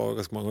mye med på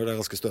ganske mange år. Det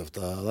ganske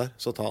støvete der,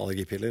 så ta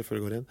allergipiller før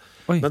du går inn.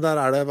 Oi. Men der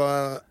det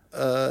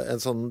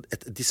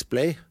et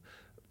display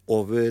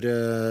over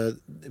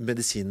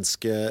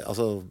medisinske,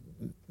 altså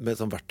med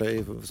sånn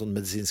verktøy, sånn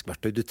medisinsk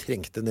verktøy du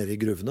trengte nede i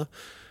gruvene.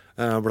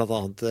 Blant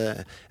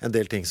annet en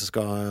del ting som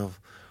skal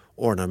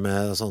ordne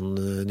med sånn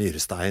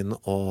nyrestein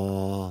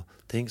og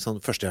ting,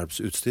 sånn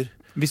førstehjelpsutstyr.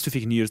 Hvis du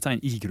fikk nyrestein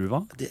i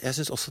gruva? Jeg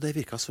synes også det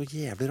virket så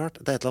jævlig rart.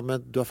 Det et eller annet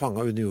med, du har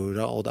fanget under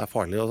jorda, og det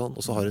farlig og sånn,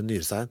 og så har du en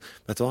nyrestein.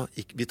 Vet du hva?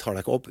 Vi tar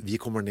deg ikke opp, vi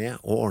kommer ned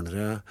og ordner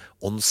det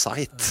on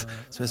site.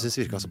 Som jeg synes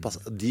virket så pass.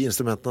 De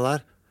instrumentene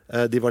der,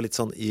 de var litt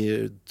sånn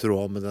i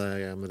tråd med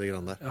det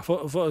grann der. Ja,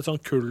 for sånn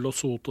kull og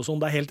sot og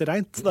sånn, det helt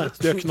rent. Det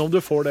gjør ikke noe om du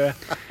får det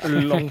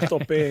langt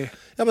opp i...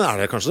 Ja, men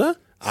det kanskje det?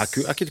 Er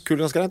ikke kull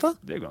ganske rent da?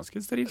 Det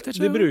ganske sterilt,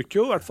 ikke? De bruker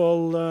jo i hvert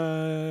fall,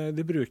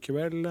 de bruker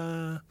vel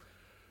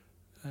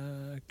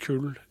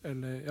kull,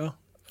 eller ja.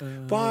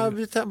 Hva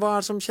det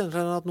som kjenner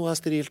til at noe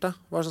sterilt da?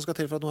 Hva det som skal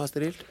til for at noe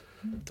sterilt?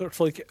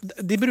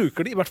 De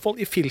bruker det i hvert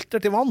fall i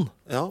filter til vann.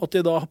 Ja. At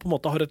de da på en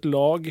måte har et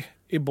lag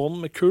i bånn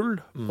med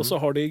kull, og så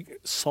har de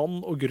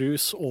sand og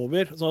grus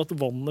over, sånn at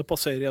vannet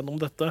passerer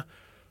gjennom dette.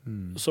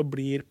 Så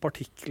blir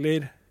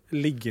partikler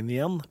liggende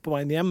igjen på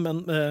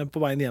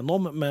veien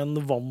gjennom, men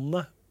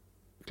vannet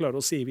klarer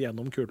å sive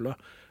gjennom kullet.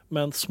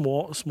 Men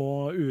små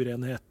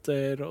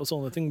urenheter og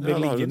sånne ting blir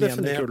liggende igjen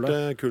i kullet. Har du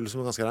definert kull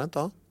som ganske rent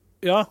da?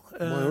 Ja,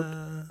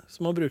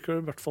 så man bruker det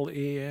i hvert fall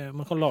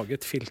man kan lage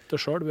et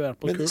filter selv ved hjelp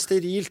av kull. Men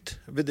sterilt,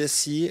 vil det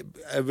si,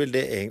 det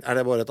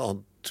bare et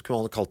annet,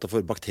 kunne man kalt det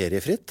for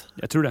bakteriefritt?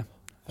 Jeg tror det.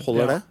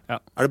 Holder det?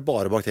 Ja. Det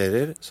bare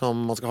bakterier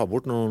som man skal ha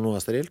bort når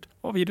noe sterilt?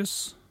 Og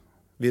virus.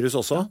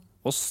 Virus også? Ja.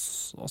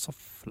 Også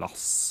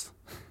flass.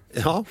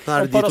 Ja,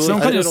 det de to. Så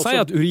man kan jo si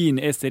at urin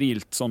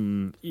sterilt sånn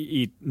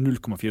i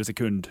 0,4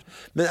 sekund.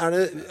 Men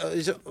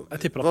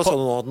hva sa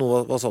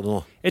du nå?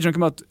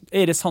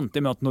 Er det sant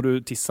det med at når du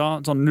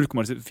tisser sånn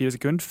 0,4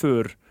 sekund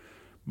før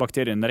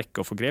bakterien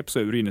rekker å få grep, så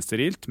urinet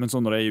sterilt, men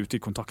så når det ute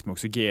i kontakt med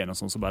oksygen og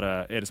sånn, så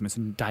bare det som en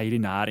sånn deilig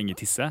næring i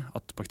tisse,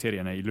 at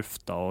bakteriene i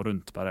lufta og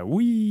rundt bare,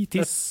 oi,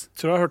 tiss. Jeg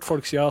tror jeg har hørt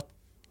folk si at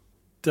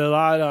det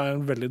der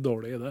en veldig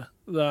dårlig idé.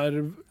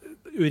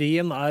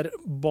 Urin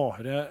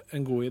bare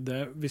en god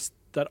idé hvis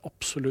det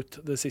absolutt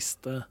det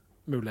siste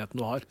muligheten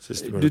du har.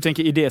 Du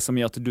tenker idé som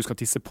i at du skal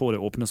tisse på det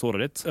åpne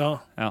såret ditt?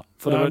 Ja.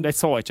 For jeg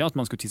sa ikke at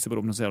man skulle tisse på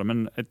det åpne såret,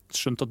 men jeg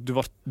skjønte at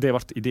det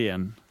ble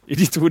ideen i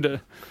ditt hode.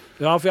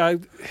 Ja, for jeg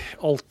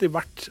har alltid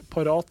vært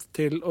parat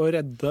til å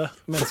redde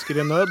mennesker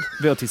i nød.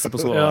 Ved å tisse på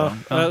såret?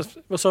 Ja.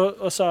 Og så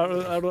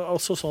det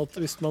altså sånn at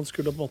hvis man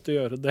skulle på en måte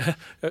gjøre det...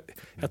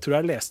 Jeg tror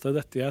jeg leste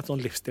dette i et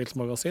sånn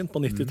livsstilsmagasin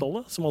på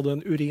 90-tallet, som hadde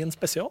en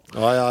urinspesial.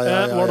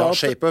 Ja.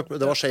 Shape Up.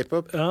 Det var Shape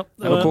Up. Ja,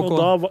 og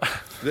da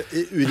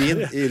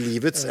urin i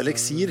livets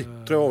eliksir,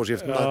 tror jeg var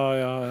overskriften der.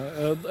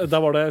 Ja.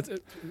 Der var det et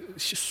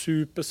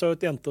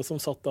supersøt jente som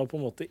satt der på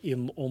en måte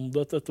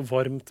innåndet et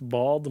varmt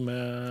bad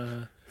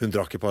med... Hun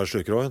drakk et par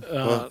stykker også.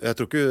 Ja. Jeg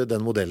tror ikke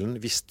den modellen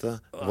visste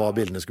hva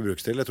bildene skulle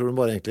brukes til. Jeg tror hun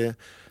bare egentlig...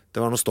 Det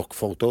var noen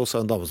stockfotos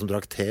av en dame som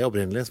drakk te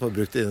opprinnelig, som var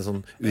brukt i en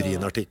sånn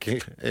urinartikkel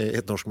i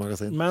et norsk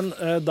magasin. Men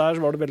der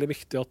var det veldig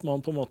viktig at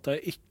man på en måte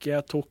ikke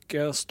tok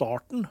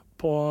starten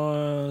på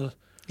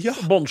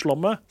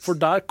båndslammet, for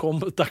der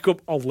kom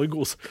alle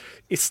gode...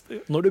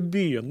 Når du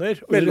begynner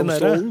å urinere...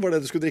 Mellomstålen var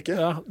det du skulle drikke?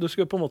 Ja, du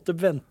skulle på en måte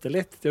vente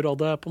litt til du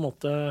hadde på en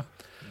måte...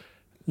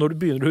 Når du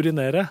begynner å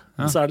urinere,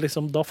 så det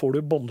liksom, da får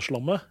du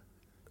båndslammet.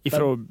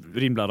 Ifra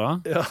urinblæra?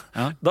 Ja.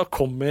 Da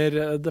kommer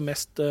de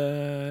mest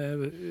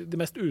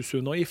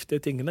usunne og giftige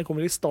tingene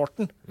kommer i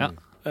starten,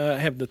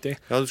 hevdet de.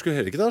 Ja, du skulle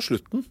heller ikke ta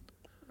slutten.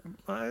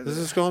 Nei, det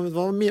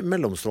var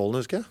mellomstrålene,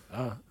 husker jeg.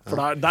 Ja,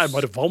 for det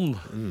bare vann.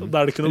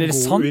 Det ikke noe men det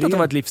god sant urin. at det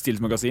var et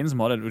livsstilsmagasin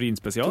som hadde en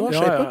urinspesial? Det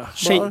var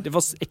Shape Up. Det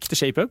var ekte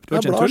Shape Up? Det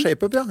var bra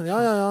Shape Up, ja.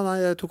 Nei,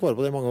 jeg tok vare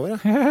på det i mange år.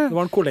 Det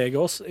var en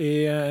kollega av oss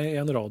i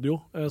en radio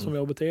som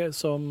vi jobbet i,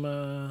 som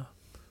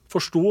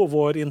forstod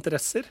våre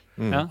interesser.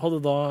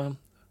 Hadde da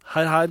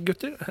Her,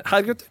 gutter.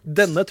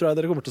 Denne tror jeg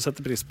dere kommer til å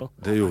sette pris på.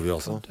 Det gjorde vi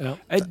altså. Ja.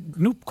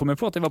 Nå kom jeg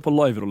på at jeg var på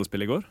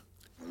live-rollespill i går.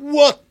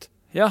 What?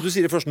 Ja. Du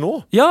sier det først nå?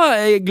 Ja,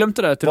 jeg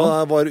glemte det.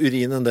 Var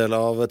urin en del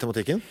av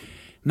tematikken?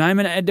 Nei,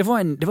 men det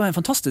var en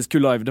fantastisk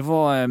kul live. Det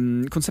var,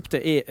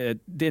 konseptet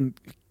det en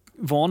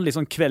vanlig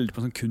sånn kveld på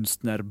en sånn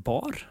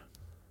kunstnerbar.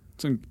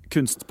 Sånn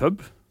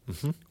kunstpub.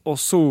 Og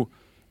så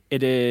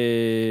det,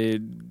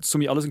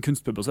 som i alle sånne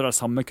kunstpuber, så det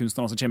samme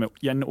kunstnerne som kommer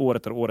igjen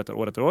år etter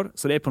år.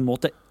 Så det på en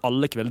måte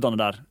alle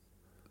kveldene der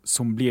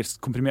som blir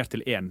komprimert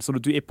til én. Så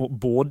du på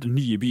både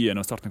ny i byen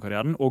og starten av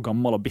karrieren, og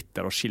gammel og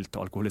bitter og skilt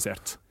og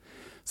alkoholisert.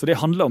 Så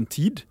det handler om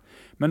tid,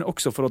 men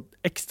også for å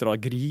ekstra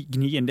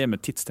gni inn det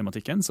med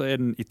tidstematikken, så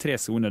den i 3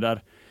 zoner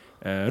der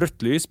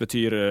rødt lys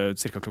betyr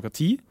ca. klokka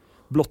 10,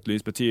 blått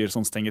lys betyr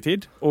sånn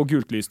stengetid, og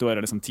gult lys, da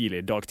det liksom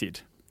tidlig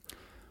dagtid.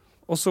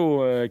 Og så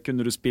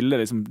kunne du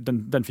spille liksom,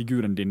 den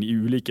figuren din i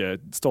ulike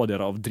stadier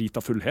av drita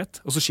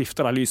fullhet, og så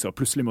skifter de lyset, og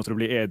plutselig måtte du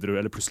bli edru,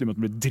 eller plutselig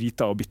måtte du bli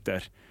drita og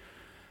bitter.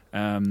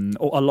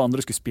 Og alle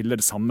andre skulle spille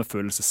det samme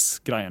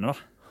følelsesgreiene da.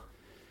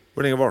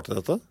 Hvor lenge varte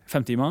dette?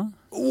 5 timer.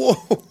 Wow!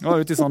 Jeg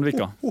var ute i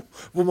Sandvika.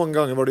 Hvor mange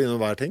ganger var du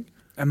innom hver ting?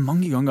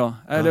 Mange ganger.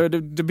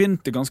 Det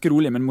begynte ganske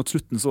rolig, men mot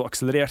slutten så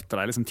akselererte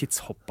det liksom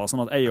tidshoppa,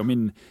 sånn at jeg og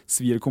min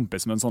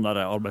svigerkompis som en sånn der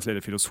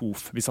arbeidsledig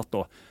filosof, vi satt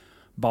og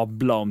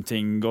babla om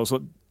ting, og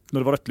så når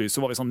det var rødt lys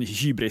så var vi sånn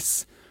hybris,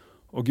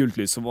 og gult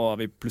lys så var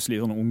vi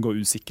plutselig sånn unge og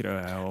usikre.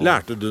 Og...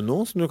 Lærte du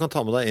noe som du kan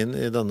ta med deg inn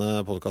i denne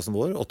podcasten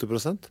vår,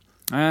 80%?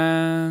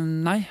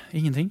 Nei,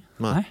 ingenting.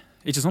 Nei.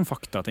 Ikke sånn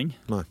fakta-ting.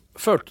 Nei.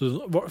 Fikk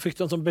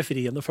du en sånn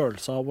befriende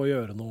følelse av å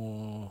gjøre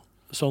noe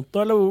sånt,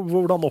 eller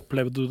hvordan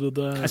opplevde du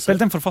det? Jeg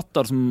spilte en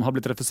forfatter som har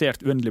blitt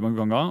refusert uendelig mange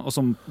ganger, og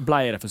som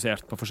ble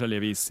refusert på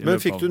forskjellige vis. Men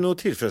fikk du noe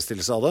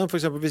tilfredsstillelse av det?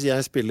 For eksempel hvis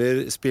jeg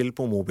spiller spill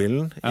på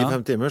mobilen i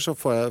 5 timer, så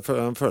får jeg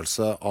en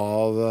følelse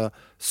av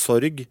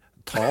sorg,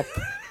 tap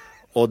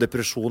og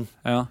depresjon.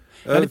 Ja.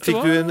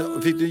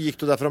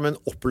 Gikk du derfra med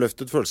en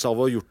oppløftet følelse av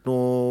å ha gjort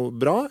noe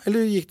bra,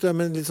 eller gikk du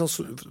med en litt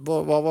sånn, hva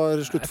var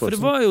sluttfølelsen? For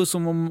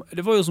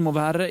det var jo som å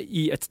være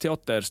i et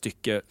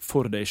teaterstykke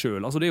for deg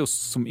selv. Altså det er jo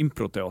som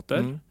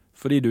improteater.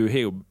 Fordi du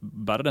har jo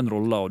bare den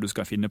rollen, og du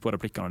skal finne på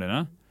replikkene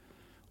dine.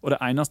 Og det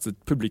eneste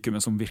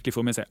publikummet som virkelig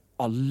får med seg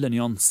alle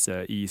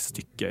nyanser i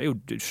stykket, er jo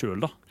du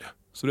selv, da. Ja.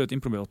 Så det er et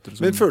improvisator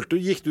som... Men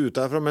gikk du ut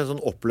derfra med en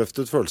sånn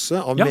oppløftet følelse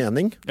av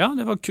mening? Ja,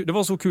 det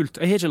var så kult.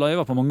 Jeg har ikke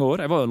livet på mange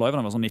år. Jeg var jo livet da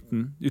jeg var sånn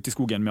 19, ute i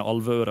skogen med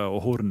alvøre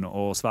og horn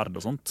og sverd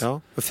og sånt. Ja,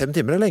 5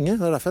 timer er lenge.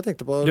 Det er derfor jeg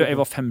tenkte på... Jeg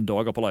var 5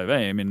 dager på live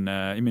i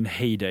min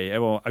heyday.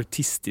 Jeg var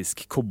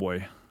autistisk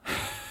cowboy.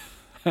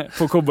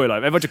 På Cowboy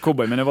Live. Jeg var ikke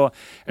cowboy, men jeg var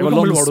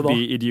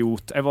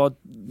landsbyidiot. Jeg var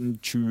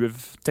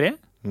 23,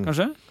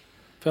 kanskje?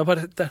 For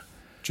jeg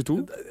 22?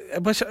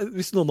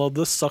 Hvis noen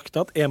hadde sagt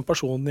at en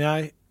person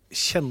jeg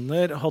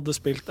kjenner hadde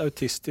spilt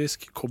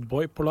autistisk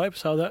cowboy på live,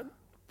 så hadde jeg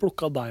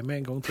plukket deg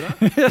med en gang, tror jeg.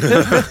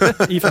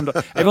 I 5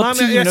 dager. Jeg var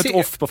 10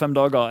 minutter off på 5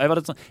 dager.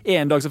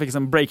 En dag så fikk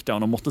jeg en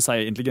breakdown og måtte si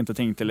intelligente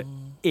ting til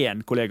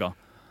én kollega.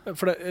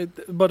 For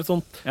det bare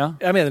sånn,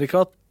 jeg mener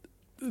ikke at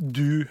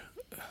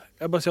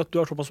jeg bare sier at du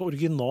er såpass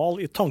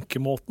original i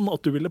tankemåten at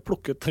du ville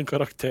plukket en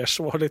karakter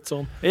som var litt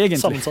sånn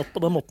sammensatt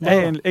på den måten.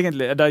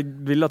 Egentlig, de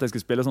ville at jeg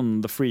skulle spille sånn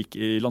The Freak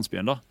i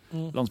landsbyen da,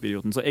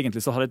 landsbyidioten, så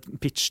egentlig så hadde jeg et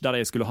pitch der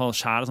jeg skulle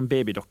skjære sånn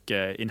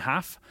babydokke in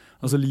half,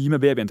 og så lime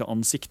babyen til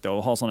ansiktet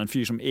og ha sånn en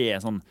fyr som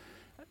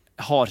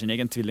har sin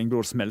egen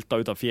tvillingbror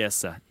smeltet ut av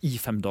fjeset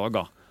i 5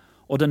 dager.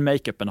 Og den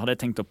make-upen hadde jeg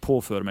tenkt å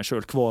påføre meg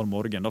selv hver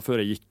morgen da før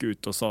jeg gikk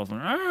ut og sa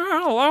sånn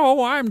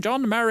Hello, I'm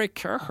John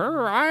Merrick.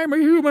 I'm a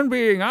human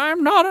being.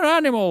 I'm not an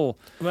animal.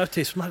 Men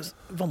autisme er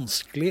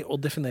vanskelig å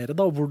definere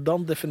da.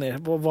 Hvordan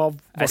definere? Hva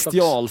jeg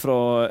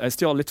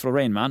stjal litt fra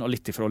Rain Man og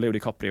litt fra Leo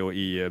DiCaprio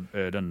i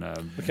den...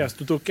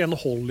 Så du tok en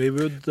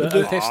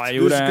Hollywood-autist? Ja,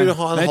 jeg gjorde det.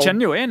 Men jeg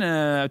kjenner jo en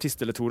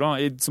autist eller to da.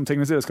 Som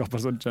tegneserieskaper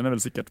så kjenner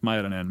jeg vel sikkert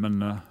mer enn en,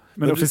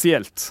 men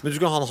offisielt. Men du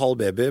skulle ha en halv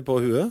baby på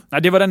huet? Nei,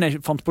 det var den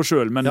jeg fant på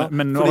selv, men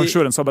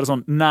arrangøren sa bare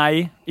sånn,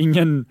 nei,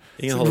 ingen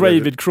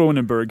David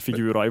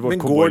Cronenberg-figurer i vår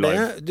Cowboy Live.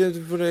 Det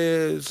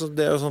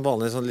er jo sånn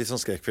vanlig, litt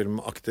sånn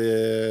skrekkfilmaktig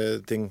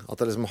ting, at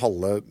det er liksom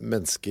halve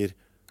mennesker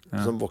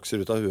som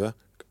vokser ut av huet.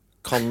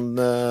 Kan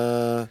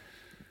det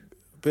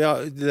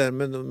der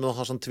med å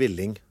ha sånn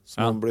tvilling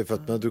som man blir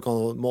født med, du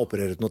må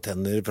operere ut noen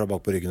tenner fra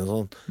bak på ryggen og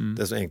sånn,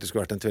 det som egentlig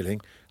skulle vært en tvilling.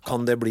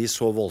 Kan det bli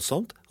så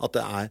voldsomt at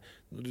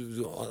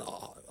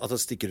det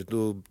stikker ut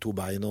 2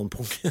 bein og en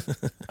pung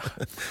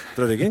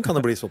fra ryggen? Kan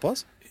det bli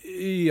såpass?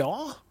 Ja,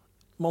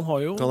 man har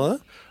jo... Kan det?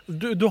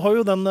 Du har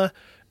jo den...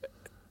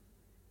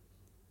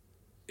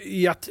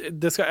 Jeg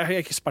er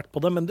ikke ekspert på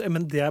det,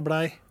 men det jeg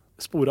ble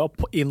sporet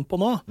inn på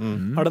nå,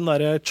 er den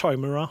der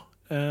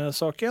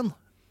Chimera-saken,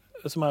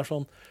 som er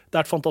sånn... Det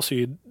er et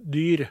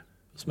fantasidyr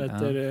som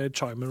heter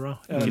Chimera.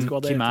 Jeg vet ikke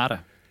hva det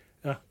heter.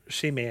 Ja,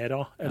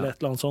 Chimera, eller et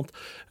eller annet sånt.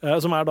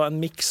 Som er da en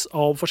mix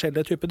av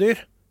forskjellige typer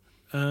dyr.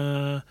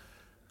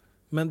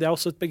 Men det er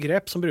også et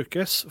begrep som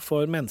brukes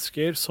for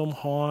mennesker som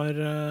har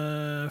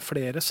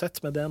flere sett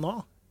med DNA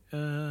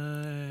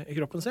i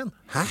kroppen sin.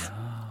 Hæ?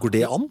 Går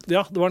det an?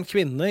 Ja, det var en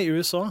kvinne i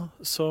USA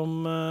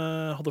som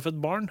hadde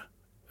født barn.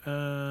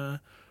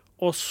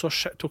 Og så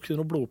tok de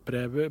noen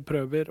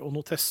blodprøver og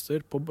noen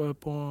tester på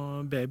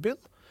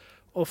babyen,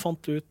 og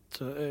fant ut,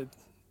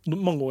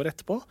 mange år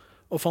etterpå,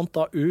 og fant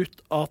da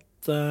ut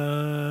at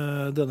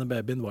denne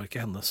babyen var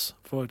ikke hennes,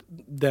 for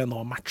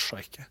DNA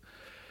matcha ikke.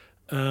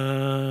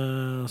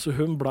 Så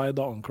hun ble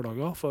da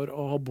anklaget for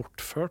å ha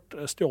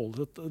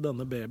stjålet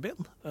denne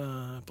babyen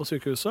på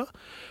sykehuset.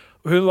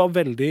 Og hun var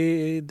veldig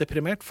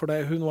deprimert, for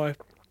det var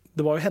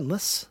jo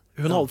hennes.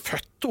 Hun hadde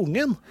født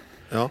ungen.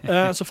 Ja.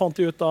 Så fant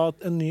de ut da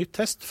en ny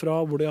test fra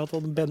hvor de hadde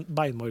hatt en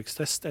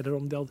beinmargstest, eller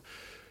om de hadde...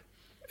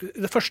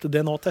 Det første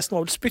DNA-testen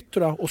var vel spytt,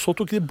 tror jeg, og så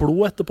tok de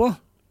blod etterpå.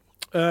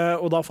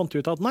 Og da fant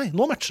de ut at nei,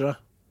 nå matcher det.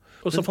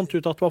 Og så fant de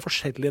ut at det var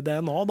forskjellige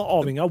DNA, da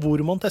avhengig av hvor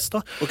man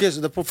testet. Ok,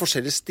 så det er på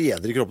forskjellige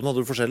steder i kroppen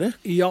hadde du forskjellig?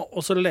 Ja,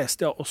 og så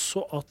leste jeg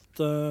også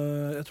at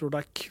jeg tror det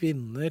er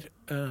kvinner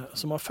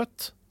som har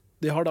født.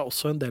 De har da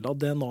også en del av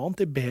DNA-en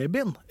til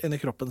babyen inni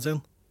kroppen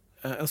sin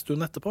en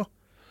stund etterpå.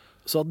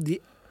 Så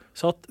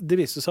at det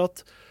viste seg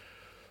at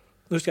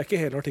nå husker jeg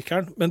ikke hele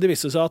artikkelen, men det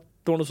viste seg at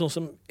det var noe sånt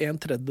som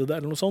 1/3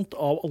 eller noe sånt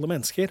av alle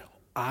mennesker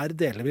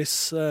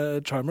delvis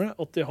charmer,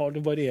 at de har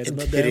det varierende...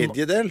 En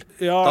tredjedel?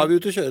 Ja. Da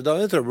vi ute å kjøre, da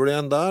vi trøbbel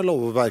igjen. Da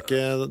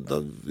lovverket...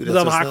 Den her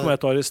kommer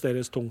jeg til å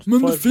arresteres tungt for.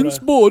 Men det finnes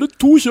bare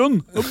 2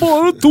 kjønn! Det er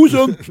bare 2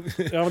 kjønn!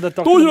 Ja, men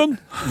 2 kjønn!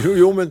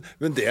 Jo, men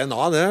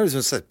DNA, det er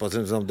liksom sett på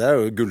som det er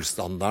jo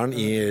gullstandarden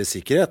i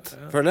sikkerhet,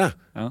 føler jeg.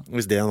 Ja.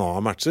 Hvis DNA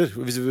matcher.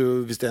 Hvis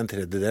det er en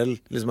tredjedel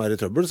liksom i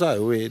trøbbel,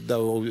 så det er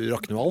jo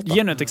rakner jo alt. Da.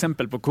 Gi et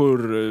eksempel på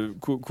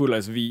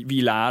hvordan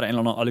vi lærer en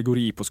eller annen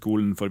allegori på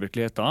skolen for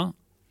virkeligheten,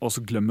 og så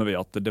glemmer vi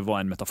at det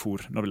var en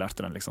metafor når vi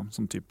lærte den, liksom,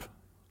 sånn typ.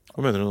 Hva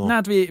mener du nå? Nei,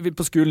 at vi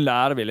på skolen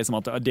lærer vi liksom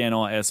at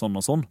DNA er sånn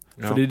og sånn,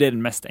 fordi det er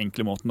den mest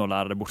enkle måten å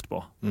lære det bort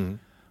på.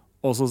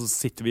 Og så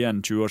sitter vi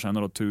igjen 20 år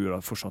senere og tror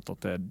fortsatt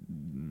at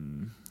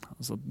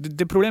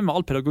det problemet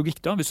med all pedagogikk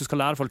da, hvis du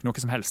skal lære folk noe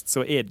som helst,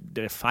 så er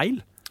det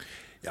feil.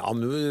 Ja,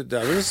 men det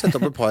vel å sette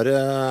opp et par,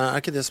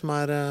 ikke det som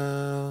det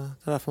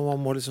er derfor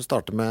man må liksom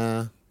starte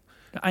med...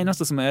 Det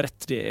eneste som er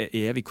rett, det er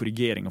evig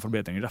korrigering og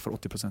forbedring. Derfor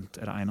 80%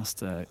 er det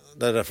eneste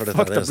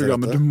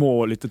faktaprogrammet du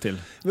må lytte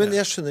til. Men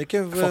jeg skjønner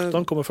ikke...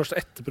 Faktaen kommer først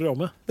etter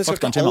programmet.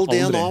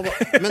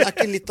 Men er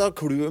ikke litt av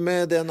clouet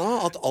med DNA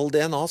at all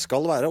DNA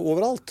skal være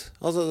overalt?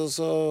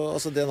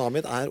 Altså DNA-et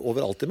mitt er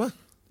overalt i meg.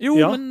 Jo,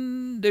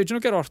 men det er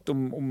jo ikke noe rart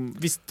om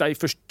hvis de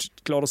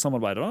først klarer å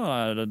samarbeide.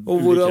 Da,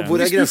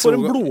 hvis du får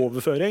en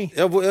blodoverføring.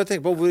 Ja, jeg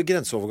tenker på hvor er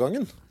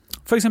grenseovergangen?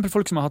 For eksempel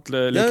folk som har hatt...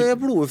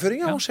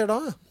 blodoverføring, hva skjer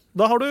da?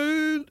 Da har du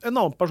en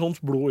annen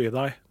persons blod i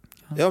deg.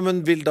 Ja,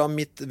 men vil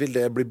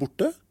det bli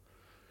borte?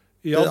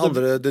 Ja,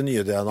 det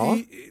nye DNA?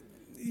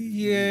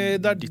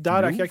 Der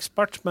er ikke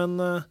ekspert, men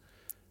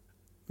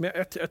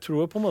jeg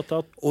tror på en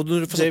måte at... Og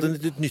når du får satt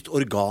inn et nytt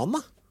organ,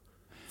 da?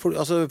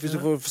 Hvis du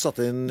får satt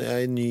inn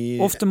en ny...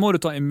 Ofte må du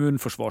ta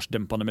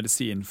immunforsvarsdempende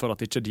medisin for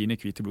at ikke dine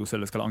hvite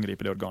blodceller skal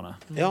angripe det organet.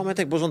 Ja, men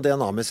jeg tenker på sånn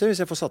DNA-messig,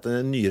 hvis jeg får satt inn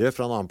en nyre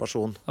fra en annen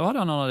person. Da har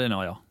det en annen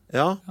DNA, ja.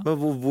 Ja, men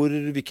hvor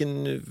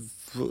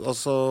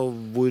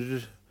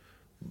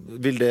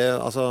vil det,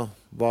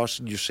 hva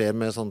skjer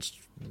med sånn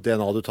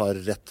DNA du tar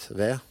rett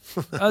ved?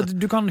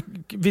 Du kan,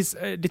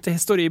 dette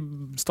står i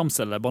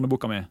stamceller,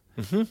 barneboka mi,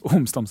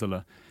 om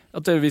stamceller.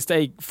 At hvis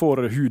jeg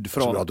får hud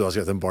fra... Så bra at du har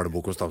skrevet en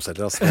barnebok om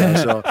stamceller,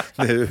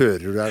 det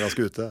hører du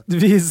ganske ute.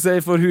 Hvis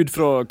jeg får hud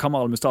fra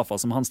Kamal Mustafa,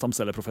 som han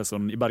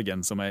stamcelleprofessoren i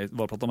Bergen, som jeg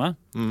var pratet med,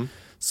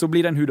 så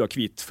blir den huden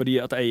hvit, fordi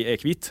at jeg er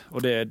hvit,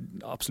 og det er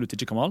absolutt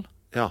ikke Kamal.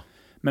 Ja.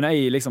 Men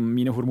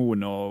mine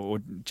hormoner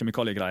og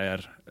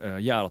kjemikaliegreier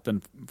gjør at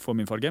den får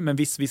min farge. Men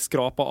hvis vi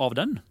skraper av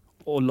den,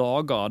 og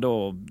lager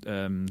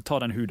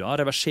tar den huda,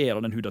 reverserer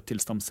den huda til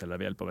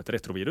stamceller ved hjelp av et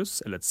retrovirus,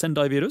 eller et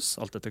Sendai-virus,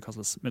 alt dette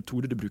kalles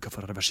metode du bruker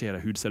for å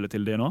reversere hudceller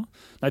til DNA,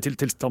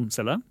 til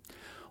stamceller.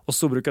 Og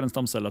så bruker den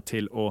stamceller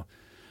til å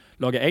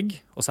lage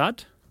egg og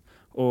sæd,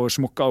 og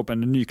smukke opp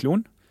en ny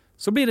klon.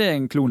 Så blir det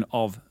en klon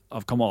av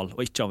Kamal,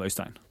 og ikke av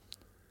Øystein.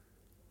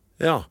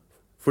 Ja,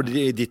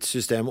 fordi i ditt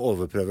system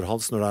overprøver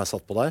hans når det er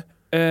satt på deg?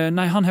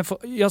 Nei,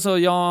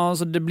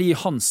 det blir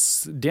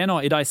hans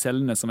DNA i de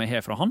cellene som jeg har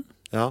fra han.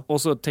 Ja.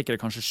 Og så tenker det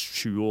kanskje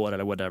 7 år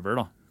eller whatever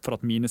da, for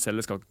at mine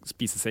celler skal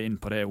spise seg inn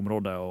på det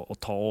området og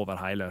ta over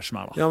hele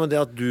smæra. Ja, men det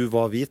at du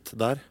var hvit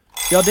der...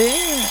 Ja, det er...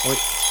 Oi.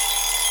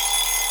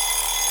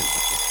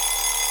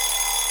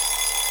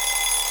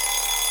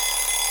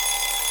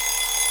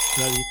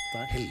 Du er hvit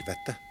der.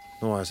 Helvete.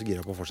 Nå var jeg så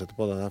gira på å fortsette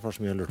på det. Det er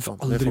så mye jeg lurt på.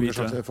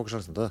 Jeg får ikke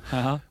sjansen til det.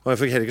 Og jeg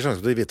fikk heller ikke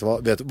sjansen til å vite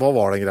hva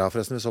var den greia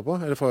forresten vi så på?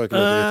 Eller får jeg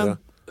ikke lov til å vite det?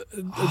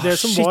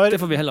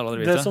 Det får vi heller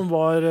aldri vite. Det som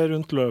var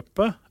rundt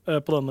løpet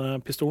på denne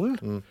pistolen,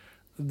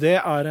 det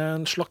er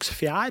en slags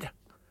fjær.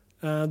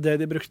 Det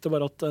de brukte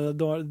var at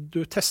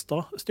du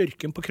testet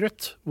styrken på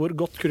krutt, hvor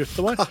godt krutt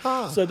det var.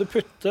 Så du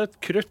puttet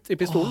krutt i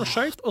pistolen,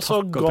 skjøt, og så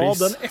ga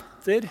den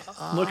etter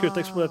når kruttet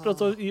eksploderte.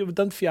 Altså,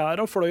 den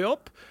fjæra fløy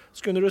opp,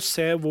 så kunne du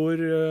se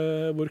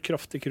hvor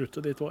kraftig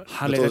kruttet ditt var.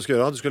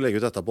 Du skal legge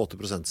ut dette på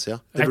 8% siden.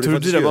 Jeg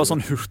trodde det var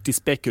sånn hurtig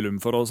spekulum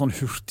for å sånn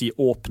hurtig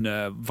åpne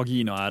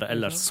vaginaer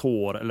eller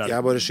sår eller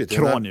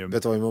kranium.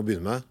 Vet du hva vi må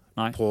begynne med?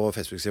 Nei. På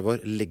Facebook-siden vår,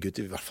 legge ut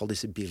i hvert fall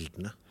disse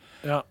bildene.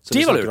 Ja.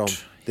 Det var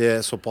lurt. Det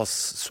er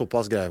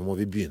såpass greier må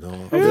vi begynne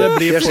å... Det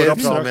blir skjer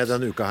fra med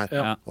denne uka her.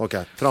 Ja.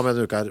 Ok, fra med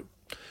denne uka her.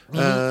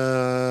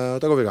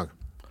 Da går vi i gang.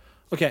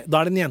 Ok,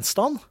 da er det en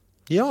gjenstand.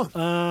 Ja.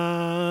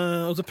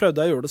 Og så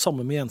prøvde jeg å gjøre det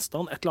samme med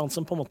gjenstand. Et eller annet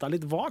som på en måte er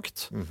litt vagt.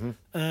 Hva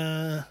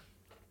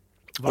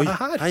er det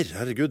her?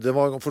 Herregud,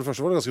 for det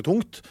første var det ganske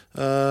tungt.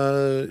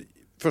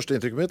 Første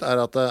inntrykket mitt er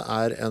at det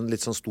er en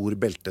litt sånn stor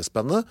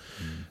beltespenne.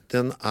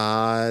 Den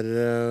er...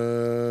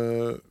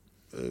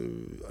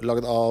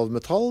 laget av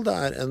metall. Det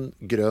er en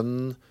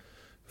grønn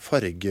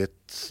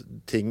farget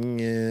ting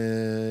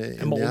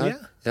inni her.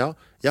 Ja.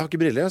 Jeg har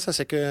ikke briller, så jeg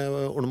ser ikke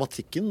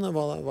ornamatikken.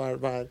 Hva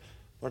er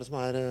det som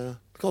er...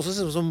 Det kan også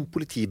se ut som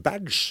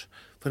politibadge.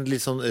 For en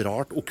litt sånn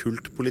rart,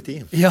 okkult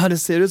politi. Ja,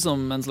 det ser ut som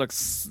en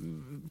slags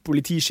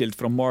politiskilt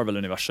fra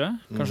Marvel-universet,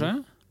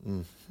 kanskje.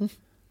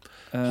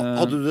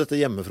 Hadde du dette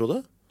hjemme,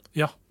 Frode?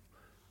 Ja.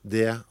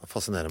 Det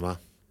fascinerer meg.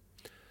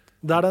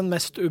 Det er den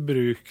mest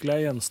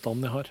ubrukelige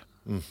gjenstanden jeg har.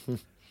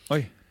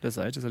 Oi, det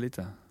sier ikke så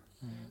lite.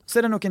 Så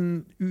det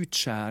noen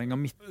utskjæringer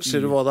midt i...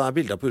 Ser du hva det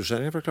bilder på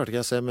utskjæringen? For det klarte ikke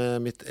jeg å se med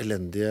mitt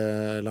elendige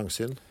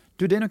langsyn.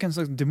 Du, det noen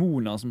slags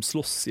demoner som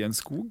slåss i en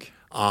skog.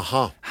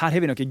 Aha. Her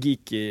har vi noe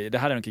geek i... Det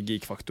her noe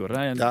geek-faktor.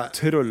 Det en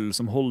troll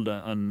som holder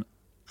en...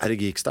 Er det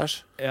geek-stæsj?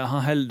 Ja,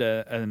 han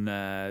holder en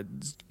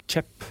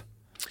kjepp.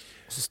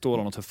 Og så står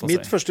han og tøffer seg.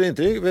 Mitt første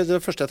inntrykk,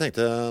 det første jeg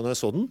tenkte når jeg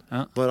så den,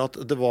 var at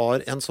det var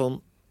en sånn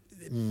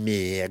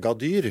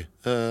megadyr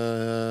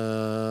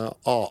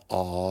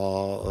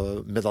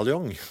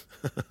AA-medaljong.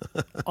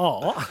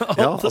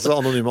 Ja, altså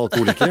anonyme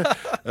alkoholikere.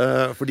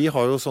 For de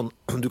har jo sånn,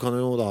 du kan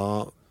jo da,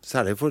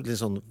 særlig for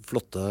litt sånn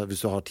flotte,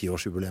 hvis du har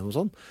 10-årsjubileum og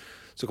sånn,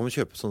 så kan man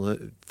kjøpe sånne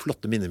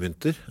flotte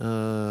minnemynter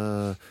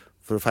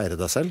for å feire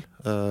deg selv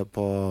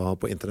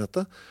på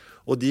internettet.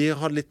 Og de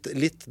har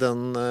litt den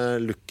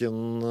looken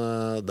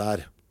der.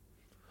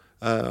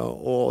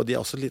 Og de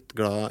er også litt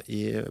glad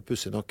i,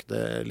 pussig nok,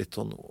 det litt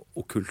sånn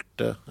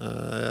okkulte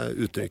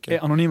uttrykket.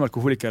 Er anonyme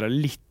alkoholikere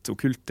litt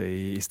okkulte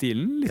i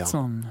stilen? Litt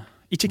sånn...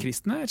 Ikke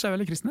kristne? Er ikke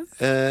veldig kristne?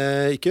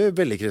 Ikke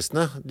veldig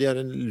kristne. De er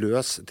en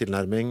løs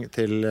tilnærming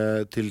til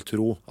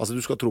tro. Altså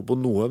du skal tro på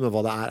noe, men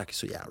hva det er ikke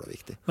så jævla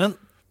viktig. Men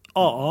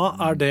AA,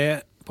 er det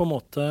på en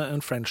måte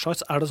en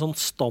franchise? Er det sånn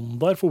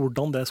standard for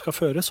hvordan det skal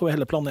føres over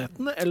hele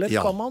planeten? Eller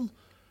kan man...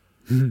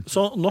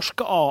 Så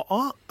norsk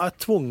AA er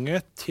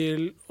tvunget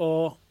til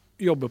å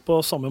jobbe på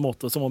samme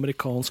måte som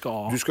amerikansk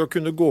AA. Du skal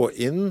kunne gå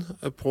inn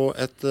på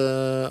et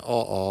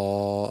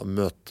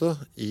AA-møte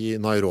i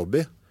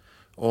Nairobi,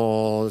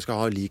 og du skal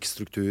ha lik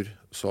struktur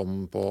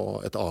som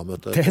på et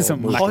AA-møte. Det er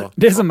som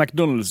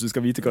McDonald's, du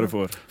skal vite hva du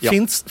får. Ja.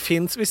 Finns,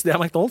 hvis det er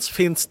McDonald's,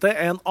 finnes det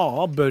en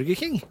AA Burger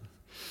King?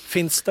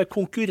 Finnes det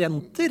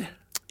konkurrenter?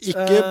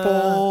 Ikke på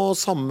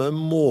samme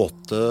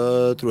måte,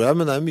 tror jeg,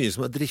 men det er mye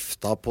som er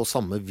drifta på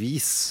samme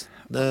vis.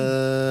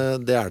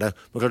 Det er det.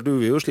 Men klart, du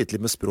vil jo slite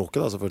litt med språket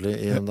da, selvfølgelig, i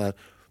den der.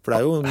 For det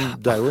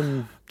er jo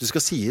det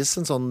skal sies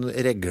en sånn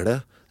regle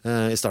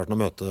i starten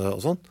av møtet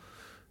og sånn.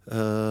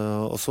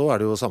 Og så er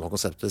det jo samme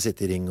konseptet,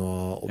 sitte i ring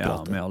og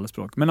prate. Ja, med alle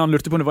språk. Men han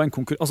lurte på om det var en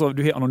altså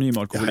du har anonyme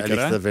alkoholikere. Ja, jeg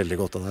likte veldig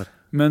godt det der.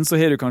 Men så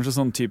har du kanskje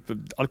sånn type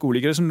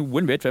alkoholikere som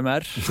noen vet hvem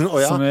er,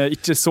 som er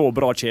ikke så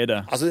bra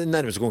kjede. Altså den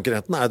nærmeste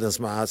konkurrenten er jo den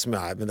som er,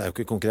 men det er jo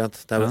ikke konkurrent.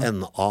 Det er jo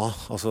NA,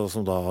 altså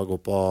som da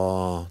går på,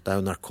 det er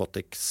jo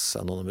Narcotics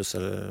Anonymous,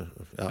 eller,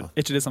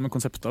 Er ikke det samme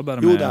konsept da?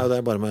 Jo, det er jo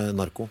det, bare med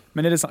narko.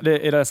 Men er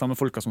det samme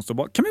folka som står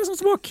bak? Hvem er det som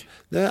står bak?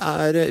 Det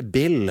er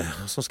Bill,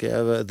 som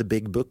skrev The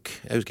Big Book.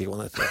 Jeg husker ikke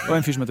hva han heter. Og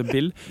en fyr som heter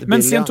Bill.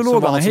 Men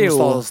scientologene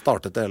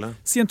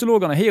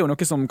har jo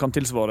noe som kan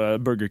tilsvare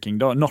Burger King,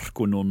 da,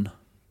 Narkonon,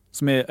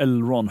 som er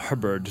L. Ron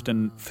Hubbard,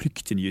 den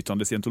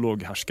fryktinngytende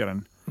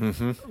scientologherskeren.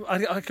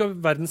 Er ikke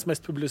verdens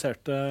mest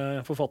publiserte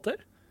forfatter?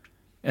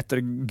 Etter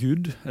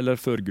Gud, eller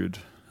før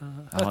Gud?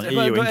 Han er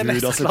jo en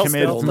gud, altså hvem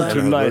er det som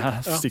truller i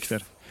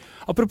stykker.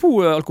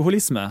 Apropos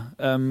alkoholisme,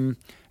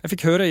 jeg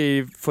fikk høre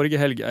i forrige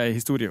helg en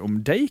historie om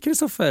deg,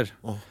 Kristoffer.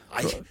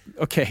 Nei.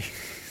 Ok.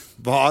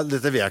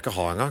 Dette vil jeg ikke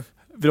ha engang.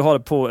 Vil du ha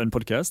det på en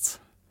podcast?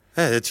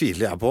 Det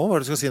tviler jeg på. Hva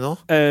er det du skal si nå?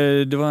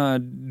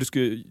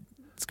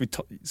 Skal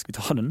vi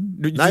ta den?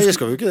 Nei, jeg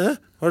skal jo ikke det.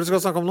 Hva er det du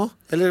skal snakke om nå?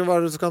 Eller hva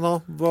er det du skal nå?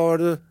 Hva er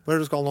det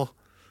du skal nå?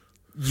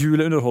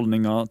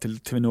 Juleunderholdninga til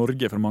TV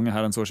Norge for mange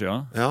herrens år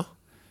siden. Ja.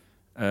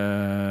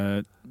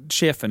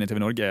 Sjefen i TV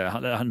Norge,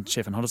 han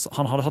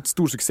hadde hatt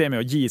stor suksess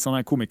med å gi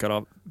sånne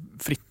komikere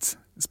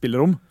fritt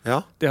spillerom.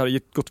 Ja. Det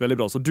hadde gått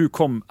veldig bra. Så du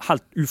kom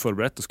helt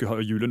uforberedt og skulle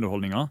ha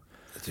juleunderholdninga.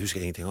 Det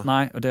husker jeg ingenting av.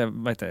 Nei, og det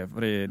vet jeg,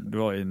 fordi du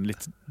var i en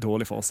litt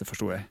dårlig fase,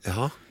 forstod jeg.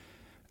 Ja.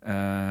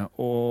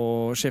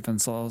 Og sjefen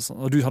sa sånn,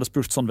 og du hadde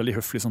spurt sånn veldig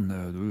høflig sånn,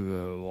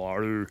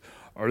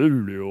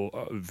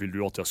 vil du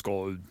at jeg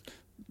skal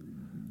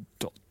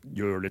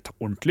gjøre litt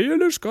ordentlig,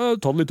 eller skal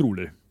jeg ta det litt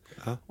rolig?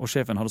 Ja. Og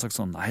sjefen hadde sagt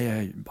sånn,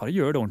 nei, bare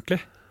gjør det ordentlig.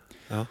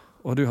 Ja.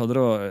 Og du hadde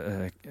da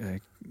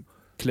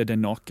kledd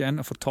deg naken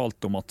og fortalt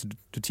om at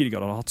du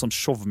tidligere hadde hatt sånn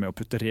show med å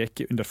putte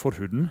reker under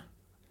forhuden.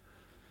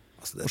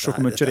 Altså, og så hvor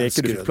mye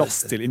reker du fikk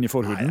plass til inn i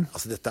forhuden. Nei,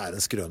 altså dette er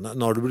en skrøne.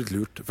 Nå har du blitt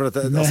lurt. For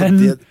dette,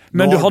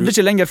 men du hadde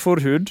ikke lenger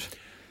forhud,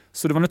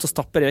 så du var nødt til å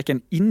stappe reken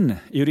inn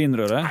i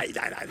urinrøret. Nei.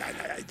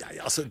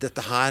 Altså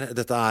dette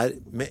er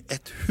med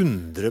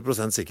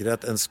 100%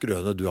 sikkerhet en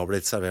skrøne du har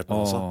blitt servert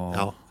nå også.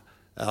 Ja.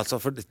 Altså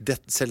for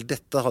selv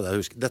dette hadde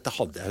jeg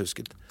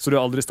husket. Så du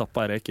har aldri stappet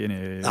en reke inn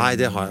i... Nei,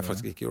 det har jeg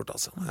faktisk ikke gjort,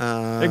 altså.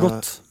 Det er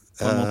godt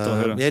på en måte å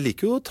høre. Jeg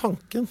liker jo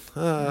tanken.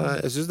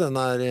 Jeg synes den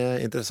er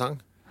interessant.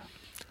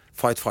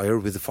 Fight fire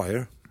with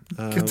fire.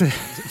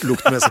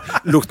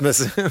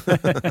 Luktmessig.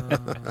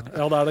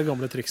 Ja, det er det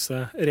gamle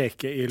trikset.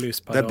 Reke i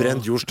lyspære. Det er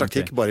brent jords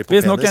taktikk, bare på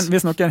penis.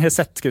 Hvis noen har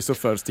sett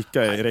Kristoffer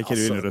stikke i reker i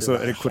urinøret, så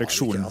er det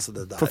korreksjon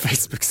på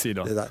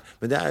Facebook-sida.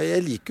 Men jeg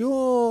liker jo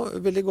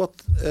veldig godt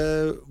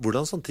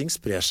hvordan sånne ting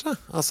sprer seg.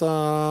 Altså,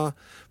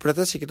 for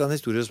dette er sikkert en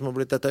historie som har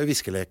blitt... Dette er jo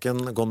viskeleken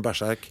gone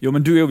berserk. Jo,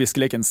 men du er jo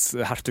viskelekens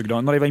hertug da.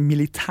 Når jeg var i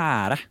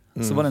militæret,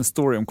 så var det en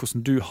story om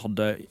hvordan du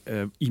hadde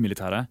i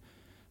militæret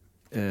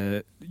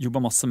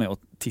jobbet masse med å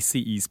tisse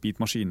i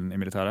isbitmaskinen i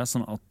militæret,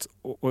 sånn at,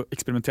 og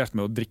eksperimentert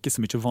med å drikke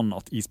så mye vann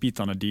at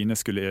isbitene dine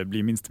skulle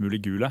bli minst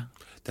mulig gule.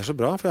 Det så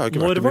bra, for jeg har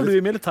ikke Når var du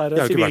i militæret?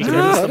 Jeg har ikke vært i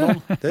militæret.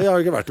 Jeg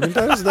har ikke vært i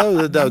militæret, så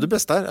det er jo det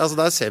beste her. Altså,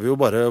 der ser vi jo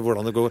bare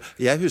hvordan det går.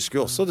 Jeg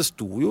husker jo også, det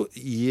sto jo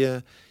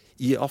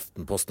i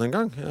Aftenposten en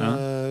gang,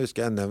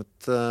 husker jeg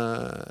nevnt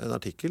en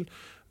artikkel,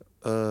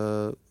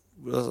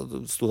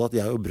 det stod at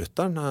jeg og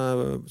Brøtteren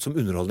som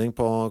underholdning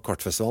på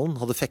Kartfestivalen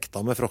hadde fekta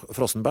med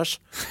frossen bæsj.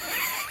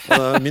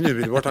 Min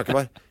umiddelbare tanke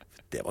var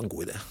det var en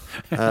god idé.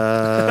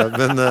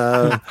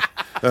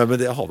 Men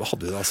det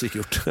hadde vi altså ikke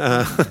gjort.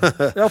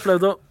 Jeg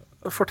opplevde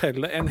å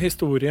fortelle en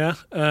historie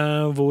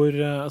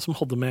som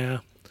hadde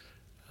med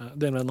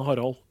din venn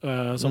Harald,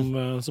 som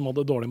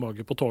hadde dårlig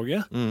mage på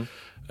toget.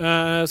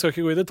 Jeg skal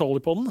ikke gå i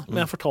detalj på den,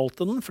 men jeg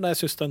fortalte den, for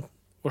jeg synes den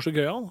var så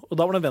gøyal. Og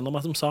da var det en venn av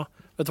meg som sa,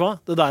 vet du hva,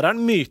 det der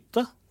en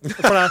myte.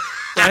 For det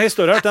er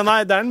historier, det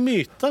er en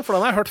myte, for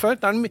den har jeg hørt før.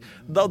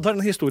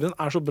 Den historien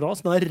så bra,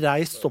 så den har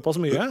reist såpass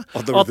mye,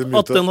 at den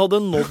hadde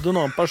nådd en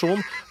annen person.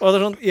 Og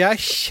det sånn, jeg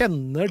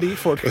kjenner de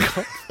folka.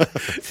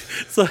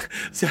 så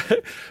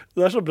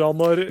det så bra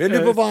når...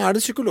 Hva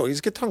den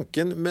psykologiske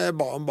tanken med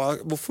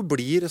hvorfor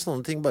blir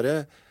sånne ting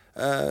bare...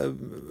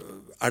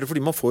 det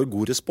fordi man får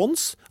god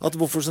respons? At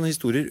hvorfor sånne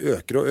historier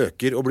øker og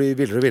øker og blir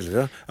villere og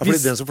villere?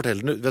 Fordi den som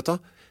forteller den, vet du,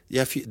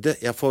 jeg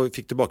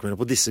fikk tilbakemelding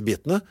på disse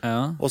bitene,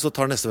 og så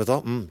tar neste, vet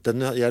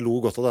du, jeg lo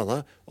godt av denne,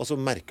 og så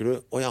merker du,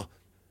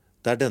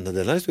 det denne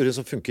delen av historien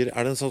som funker.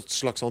 Det en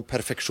slags sånn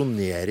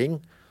perfeksjonering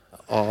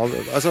av,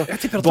 altså,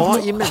 hva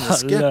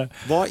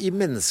i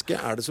mennesket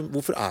det som,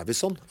 hvorfor vi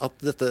sånn at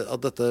dette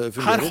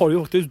fungerer? Her har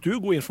jo faktisk du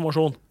god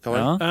informasjon.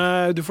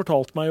 Du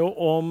fortalte meg jo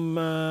om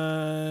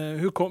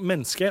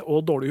menneske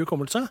og dårlig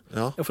hukommelse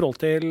i forhold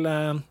til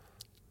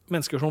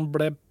mennesker som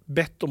ble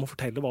bedt om å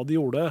fortelle hva de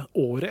gjorde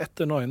året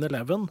etter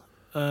 9/11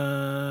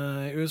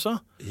 i USA.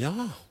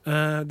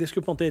 De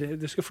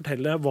skulle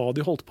fortelle hva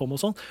de holdt på med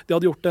og sånn. De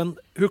hadde gjort en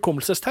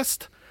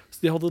hukommelsestest, så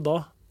de hadde da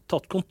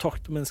tatt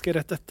kontakt med mennesker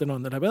rett etter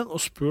 9/11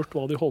 og spurt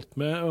hva de holdt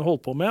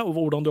på med, og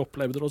hvordan de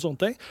opplevde det og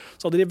sånne ting.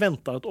 Så hadde de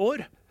ventet et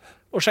år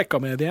og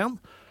sjekket med det igjen,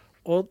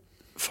 og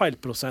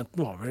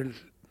feilprosenten var vel...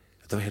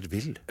 Det var helt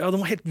vild. Ja,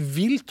 den var helt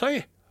vilt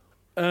høy.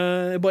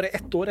 Bare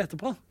 1 år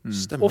etterpå.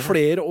 Og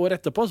flere år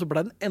etterpå så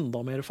ble den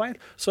enda mer feil.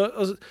 Så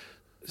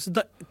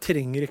det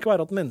trenger ikke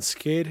være at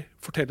mennesker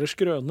forteller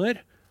skrøner.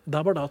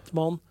 Det bare det at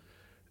man...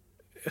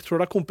 Jeg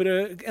tror det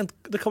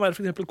kan være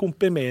for eksempel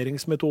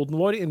komprimeringsmetoden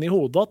vår inni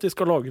hodet, at vi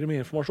skal lagre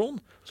mye informasjon.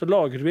 Så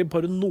lagrer vi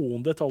bare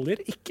noen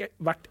detaljer, ikke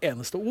hvert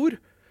eneste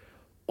ord.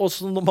 Og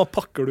så når man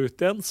pakker det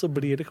ut igjen, så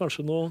blir det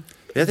kanskje noe...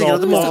 Jeg tenker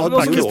at det må ha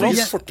et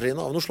biologisk fortrinn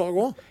av noe slag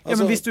også. Ja,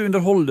 men hvis du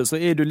underholder, så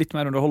du litt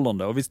mer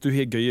underholdende. Og hvis du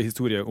har gøye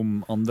historier om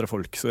andre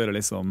folk, så det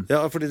liksom...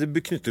 Ja, fordi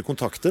det knytter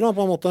kontakter da,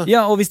 på en måte.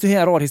 Ja, og hvis du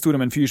har en rar historie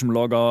om en fyr som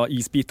lager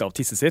isbiter av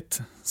tisset sitt,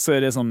 så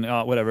det sånn,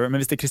 ja, whatever.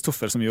 Men hvis det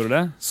Kristoffer som gjorde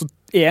det, så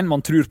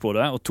man tror på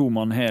det, og 2,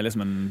 man har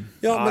liksom en...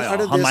 Ja,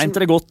 men han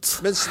mente det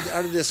godt. Men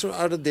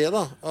det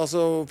da?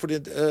 Altså,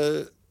 fordi...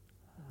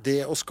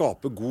 det å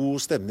skape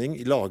god stemning,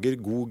 lager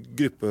god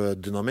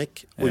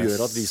gruppedynamikk, og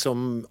gjør at vi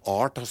som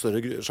art har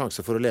større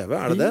sjanse for å leve,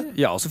 det det?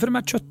 Ja, og så får du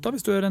mer kjøtt da,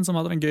 hvis du den som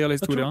hadde den gøyale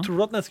historien. Tror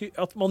du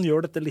at man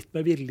gjør dette litt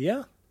med vilje?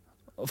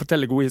 Å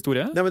fortelle gode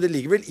historier? Nei, men det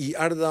ligger vel i,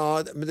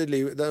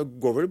 det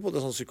går vel på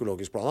det sånn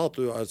psykologisk plan,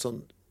 at du har et sånn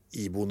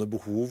iboende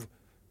behov,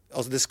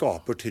 altså det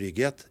skaper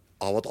trygghet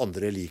av at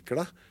andre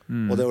liker deg,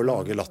 og det å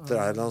lage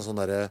latter en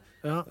sånn der,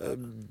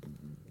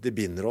 det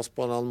binder oss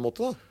på en annen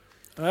måte da.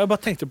 Jeg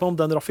bare tenkte på om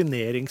den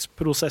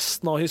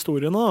raffineringsprosessen av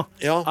historiene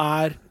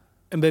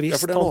en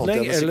bevisst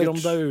handling, eller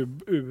om det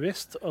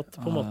ubevisst. At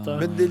på en måte...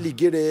 Men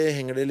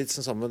henger det litt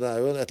sånn sammen. Det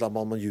jo et eller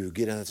annet man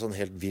ljuger et sånn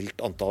helt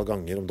vilt antall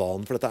ganger om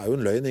dagen, for dette jo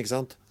en løgn, ikke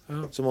sant?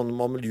 Så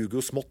man ljuger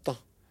jo smått da.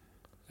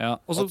 Ja,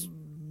 og så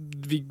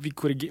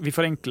vi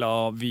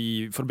forenkler,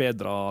 vi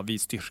forbedrer, vi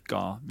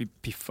styrker, vi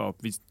piffer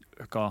opp, vi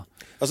øker.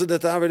 Altså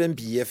dette vel en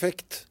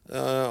bieffekt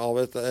av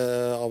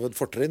et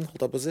fortrinn,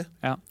 holdt jeg på å si.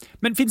 Ja.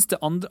 Men finnes det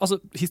andre, altså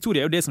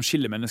historie jo det som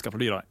skiller mennesker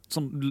fra dyra.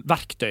 Sånn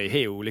verktøy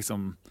har jo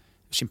liksom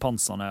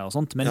schimpansene og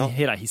sånt, men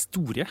har de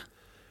historie?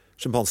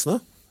 Schimpansene?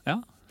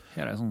 Ja.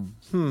 Her sånn...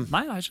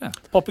 Nei, det ikke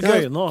det.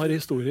 Papegøyene har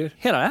historier.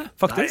 Her det,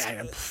 faktisk.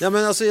 Ja,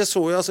 men altså, jeg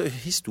så jo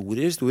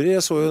historier.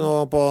 Jeg så jo nå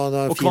på...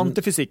 Og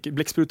kvantefysikk.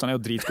 Blekksprutene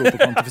jo dritgode på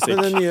kvantefysikk.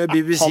 Men den nye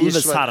BBC...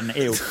 Halve CERN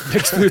jo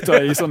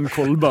blekkspruter i sånn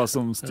kolber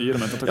som styrer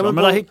med.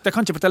 Men de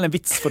kan ikke fortelle en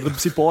vits, for det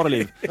sitt bare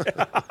liv.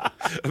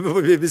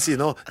 BBC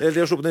nå. De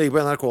har sluppet den ligger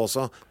på NRK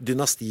også.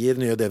 Dynastier,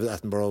 nye David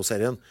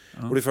Attenborough-serien.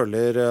 Hvor de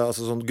følger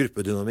sånn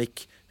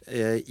gruppedynamikk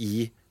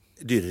i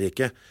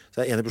dyreriket.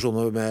 Så det en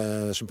episode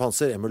med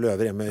schimpanser, en med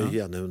løver, en med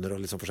hyenehunder og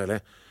litt sånn forskjellig.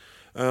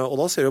 Og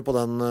da ser du på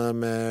den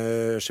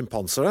med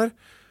schimpanser der.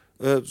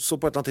 Så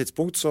på et eller annet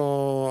tidspunkt så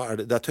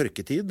det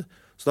tørketid,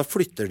 så da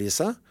flytter de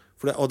seg.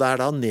 Og det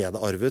da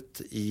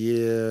nedarvet i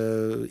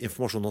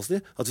informasjonen hos de,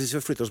 at hvis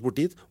vi flytter oss bort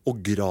dit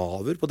og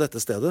graver på dette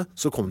stedet,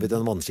 så kommer vi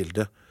til en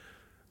vannkilde.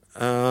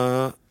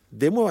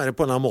 Det må være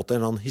på en eller annen måte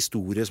en eller annen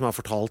historie som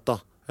fortalt da,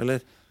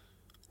 eller?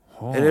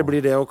 Eller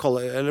blir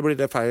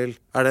det feil?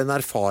 Er det en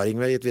erfaring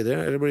vi har gitt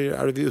videre, eller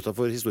er vi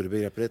utenfor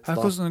historiebegrepet ditt da?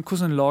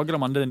 Hvordan lagrer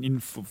man den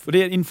info? For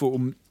det er info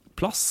om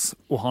plass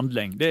og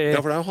handling.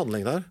 Ja, for det er jo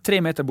handling der.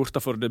 3 meter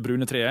borte for det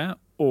brune treet,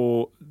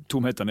 og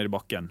 2 meter ned i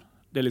bakken.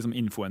 Det er liksom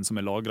infoen som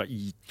er lagret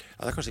i...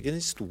 Ja, det er kanskje ikke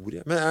en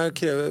historie, men jeg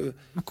krever...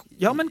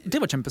 Ja, men det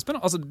var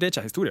kjempespennende. Altså, det er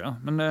ikke en historie,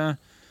 men...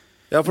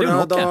 Ja, for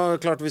da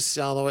klart hvis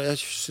jeg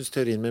synes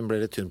teorien min ble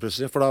litt tynn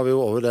plutselig, for da er vi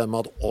jo over det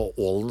med at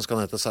Ålen skal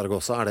ned til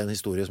Saragossa. Er det en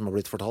historie som har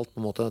blitt fortalt på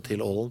en måte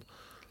til Ålen?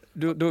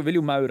 Da vil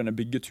jo maurene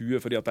bygge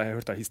tue, fordi at de har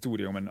hørt en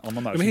historie om en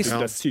annen maur som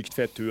bygde en sykt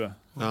fet tue.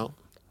 Ja.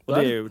 Og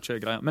det er jo ikke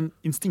greia. Men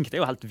instinktet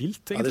er jo helt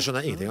vilt, egentlig. Ja, det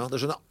skjønner jeg ingenting av.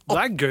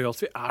 Det er gøy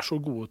at vi er så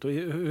gode til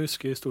å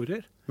huske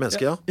historier.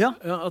 Mennesker, ja.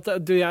 Ja, at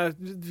det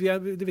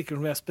virker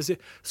som vi er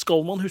spesielt.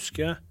 Skal man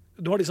huske...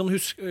 Du har liksom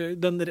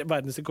den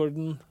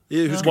verdensrekorden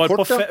var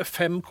på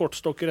 5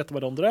 kortstokker etter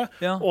hverandre,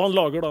 og han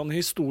lager da en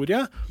historie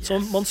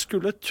som man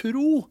skulle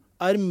tro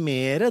er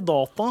mer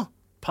data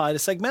per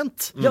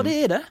segment. Ja, det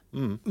er det.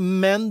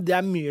 Men det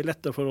er mye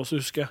lettere for oss å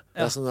huske.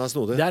 Ja, sånn det er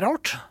snodig. Det er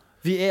rart.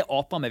 Vi er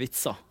aper med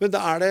vitser. Men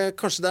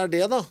kanskje det er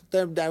det da.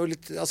 Det er jo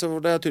litt, altså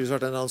det har tydeligvis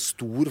vært en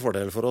stor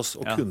fordel for oss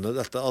å kunne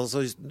dette.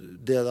 Altså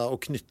det da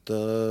å knytte,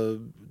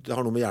 det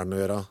har noe med hjernen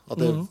å gjøre.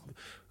 At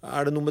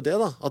er det noe med det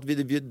da? At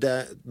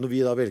når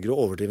vi da velger å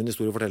overdrive en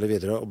historie og fortelle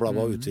videre og bla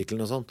bla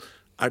utvikle og sånn,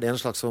 er det en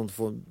slags sånn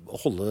for å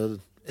holde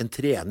en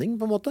trening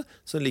på en måte,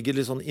 som ligger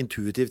litt sånn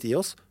intuitivt i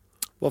oss?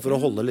 Bare for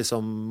å holde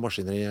liksom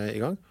maskineriet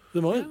i gang?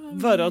 Det må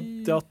være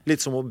at...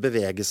 Litt som å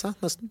bevege seg,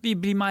 nesten. Vi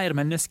blir mer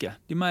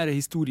mennesker. De mer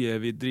historier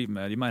vi driver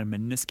med, de mer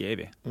mennesker er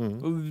vi.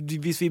 Og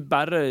hvis vi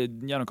bare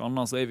gjør noe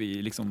annet, så er vi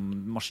liksom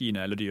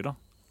maskiner eller dyr da.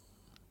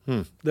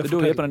 Det er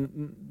på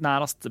den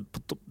næreste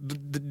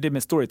det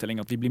med storytelling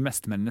at vi blir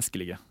mest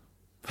menneskelige.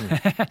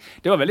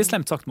 Det var veldig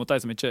slemt sagt mot de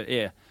som ikke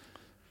er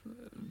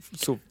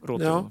så råd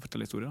til å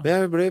fortelle historier.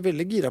 Men jeg ble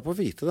veldig gira på å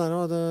vite der,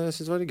 og jeg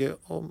synes det var gøy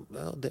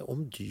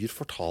om dyr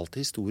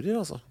fortalte historier,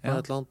 altså. På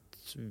et eller annet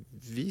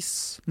vis.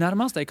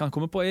 Nærmest jeg kan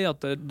komme på er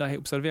at de har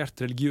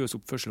observert religiøs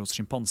oppførsel hos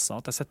sjimpanser,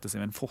 at de setter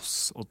seg ved en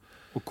foss og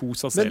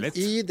koser seg litt.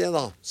 Men i det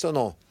da, så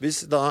nå,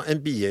 hvis da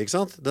en bie,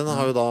 ikke sant, den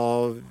har jo da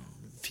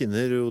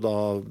finner jo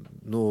da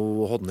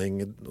noe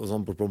honning og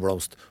sånn bort på en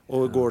blomst,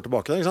 og går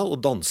tilbake der, ikke sant?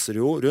 Og danser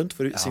jo rundt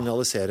for å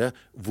signalisere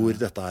hvor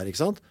dette er,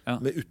 ikke sant?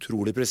 Med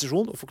utrolig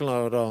presisjon, og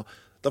forklarer,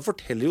 da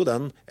forteller jo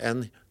den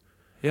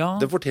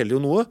den forteller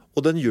jo noe,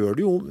 og den gjør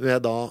det jo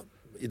med da,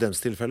 i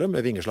dens tilfelle,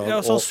 med vingeslag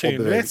og bevegelse.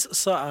 Sannsynligvis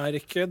så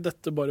er ikke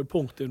dette bare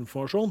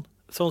punktinformasjon.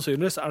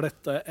 Sannsynligvis er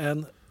dette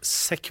en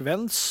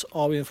sekvens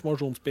av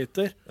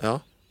informasjonsbiter. Ja.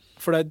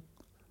 For jeg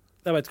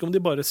vet ikke om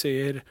de bare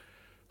sier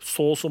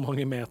så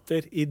mange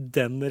meter i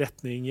den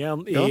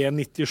retningen i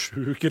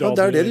 97 grader. Ja,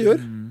 det er det de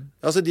gjør.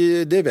 Altså,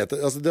 det vet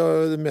jeg, altså,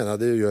 det mener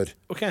jeg de gjør.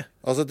 Ok.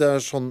 Altså, det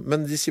er sånn,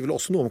 men de sier vel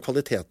også noe om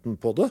kvaliteten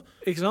på det.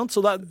 Ikke sant? Så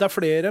det er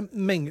flere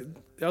mengder,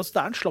 altså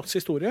det er en slags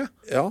historie.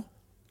 Ja.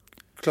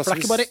 Klassisk. For det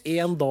er ikke bare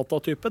én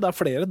datatype, det er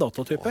flere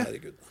datatyper.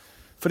 Herregud.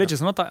 For det er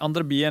ikke sånn at de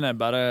andre biene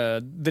det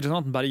er ikke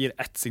sånn at den bare gir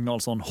ett signal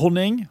sånn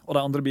honning, og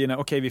de andre biene,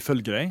 ok, vi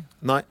følger deg.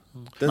 Nei.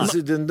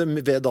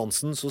 Ved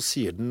dansen så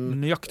sier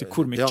den... Nøyaktig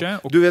hvor mye. Ja.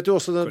 Du vet jo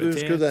også, du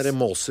husker det der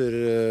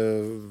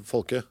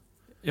Moser-folket.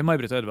 Ja,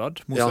 May-Britt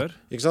Edvard, Moser.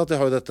 Ja, ikke sant?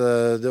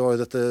 Det var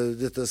jo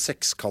dette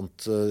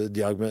sekskant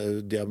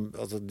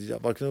altså,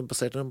 var ikke noe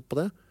basert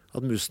på det? At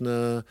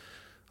musene,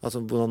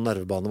 altså hvordan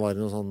nervebane var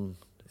i noe sånn,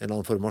 en eller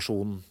annen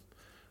formasjon.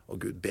 Å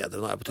Gud, bedre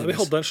nå er jeg på vi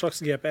hadde en slags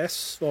GPS,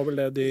 var vel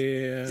det de...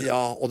 Ja,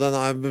 og den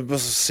er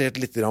basert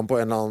litt på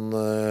en eller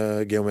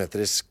annen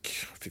geometrisk...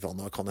 Fy faen,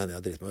 nå kan hende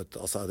jeg driter meg ut.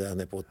 Altså, det er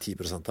nede på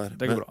 10% her.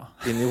 Det går bra.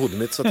 Men inni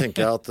hodet mitt så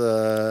tenker jeg at...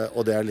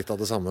 og det er litt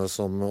av det samme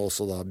som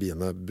også da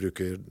biene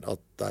bruker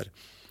at der...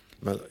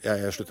 Men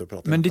jeg slutter å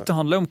prate. Men dette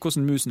handler om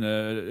hvordan musene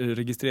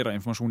registrerer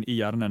informasjon i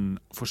hjernen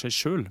for seg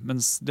selv,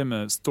 mens det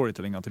med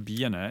storytellinga til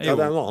biene er jo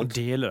å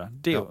dele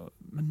det.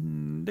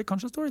 Men det er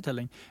kanskje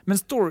storytelling. Men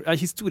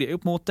historie er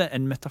jo på en måte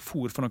en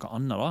metafor for noe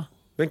annet da.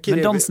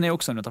 Men dansen er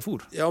også en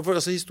metafor. Ja, for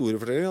altså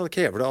historiefortelling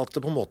krever det at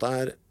det på en måte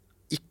er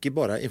ikke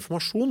bare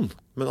informasjon,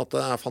 men at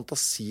det er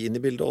fantasi inn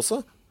i bildet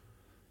også.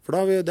 For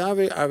der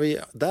er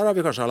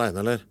vi kanskje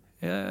alene, eller?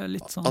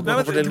 Litt sånn. At man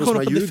kan fortelle noe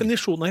som er ljug.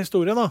 Definisjonen av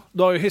historie da.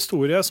 Du har jo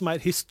historie som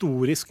er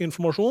historisk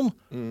informasjon,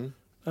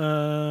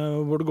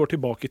 hvor du går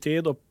tilbake i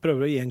tid og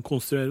prøver å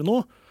gjenkonstruere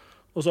noe.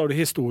 Og så har du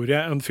historie,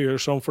 en fyr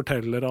som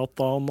forteller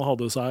at han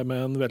hadde seg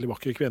med en veldig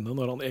vakker kvinne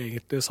når han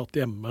egentlig satt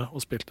hjemme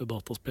og spilte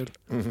dataspill.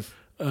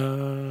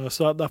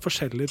 Så det er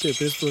forskjellige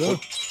typer historier.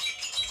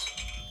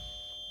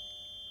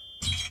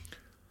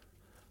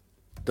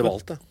 Det var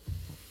alt det.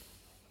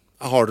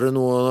 Har dere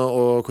noe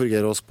å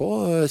korrigere oss på,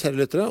 kjære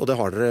lyttere? Og det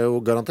har dere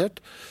jo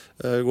garantert.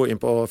 Gå inn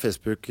på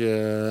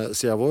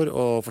Facebook-siden vår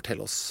og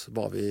fortell oss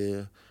hva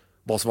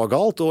som var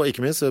galt, og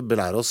ikke minst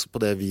belære oss på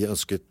det vi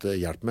ønsket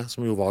hjelp med,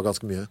 som jo var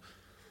ganske mye.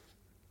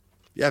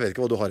 Jeg vet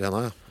ikke hva du har i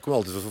hendene. Jeg kommer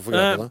alltid til å få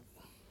greie på det.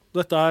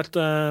 Dette er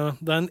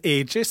en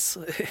Aegis,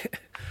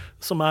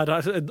 som er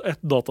et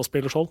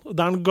dataspillerskjold.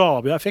 Det er en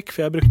gave jeg fikk,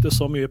 for jeg brukte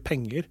så mye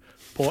penger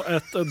på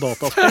et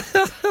dataspill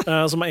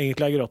som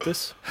egentlig er gratis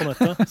på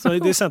nettet. Så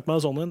de sendte meg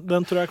en sånn en.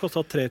 Den tror jeg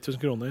kostet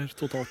 3000 kroner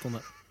totalt.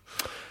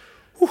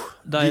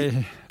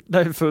 De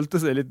følte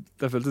seg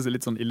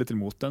litt sånn ille til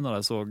mote når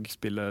de så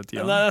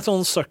spilletida. Det er et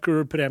sånn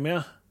sucker-premie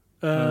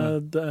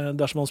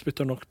dersom man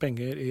spytter nok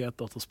penger i et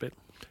dataspill.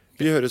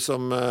 Vi høres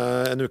om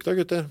en uke da,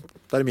 gutter.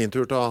 Det er min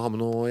tur til å ha med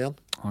noe igjen.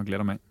 Jeg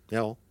gleder meg.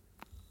 Ja også.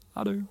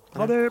 Ha det.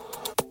 Ha det.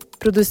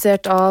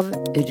 Produsert av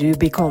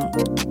Rubicon.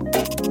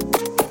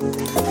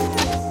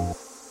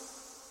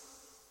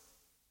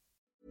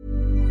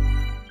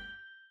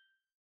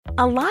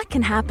 A lot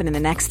can happen in the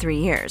next 3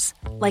 years.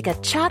 Like a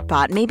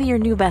chatbot may be your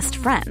new best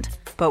friend.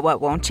 But what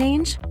won't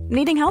change?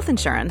 Needing health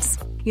insurance.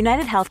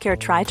 United Healthcare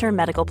Tri-Term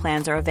Medical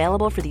Plans are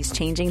available for these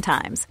changing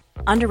times.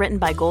 Underwritten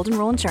by Golden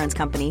Rule Insurance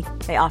Company,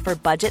 they offer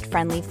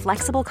budget-friendly,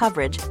 flexible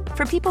coverage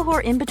for people who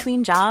are in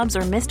between jobs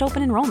or missed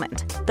open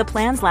enrollment. The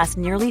plans last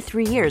nearly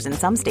 3 years in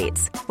some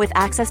states, with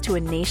access to a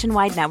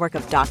nationwide network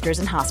of doctors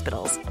and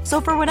hospitals.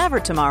 So for whatever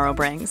tomorrow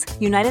brings,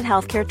 United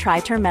Healthcare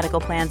Tri-Term Medical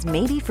Plans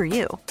may be for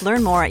you.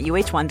 Learn more at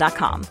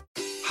uh1.com.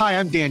 Hi,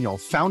 I'm Daniel,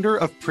 founder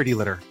of Pretty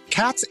Litter.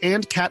 Cats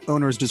and cat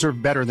owners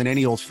deserve better than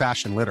any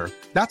old-fashioned litter.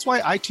 That's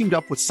why I teamed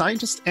up with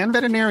scientists and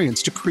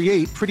veterinarians to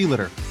create Pretty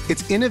Litter.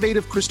 Its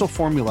innovative crystal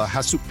formula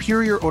has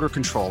superior odor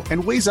control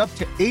and weighs up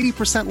to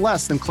 80%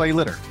 less than clay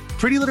litter.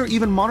 Pretty Litter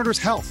even monitors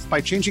health by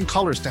changing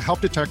colors to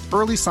help detect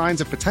early signs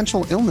of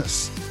potential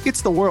illness.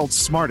 It's the world's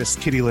smartest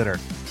kitty litter.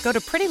 Go to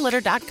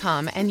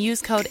prettylitter.com and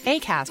use code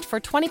ACAST for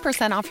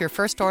 20% off your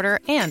first order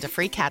and a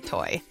free cat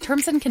toy.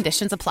 Terms and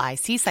conditions apply.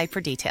 See site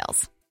for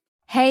details.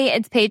 Hey,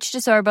 it's Paige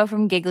DeSorbo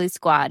from Giggly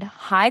Squad.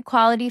 High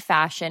quality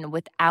fashion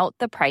without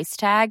the price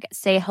tag.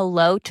 Say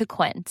hello to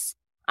Quince.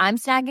 I'm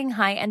snagging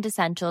high-end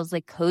essentials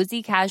like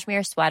cozy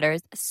cashmere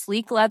sweaters,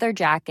 sleek leather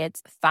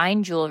jackets,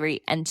 fine jewelry,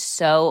 and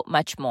so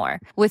much more.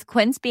 With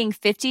Quince being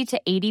 50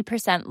 to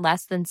 80%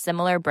 less than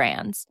similar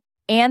brands.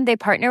 And they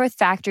partner with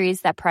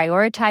factories that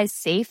prioritize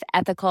safe,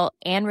 ethical,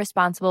 and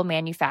responsible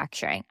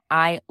manufacturing.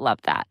 I love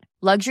that.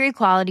 Luxury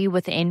quality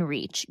within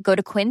reach. Go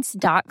to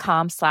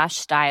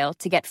quince.com/style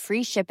to get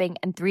free shipping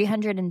and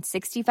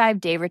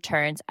 365-day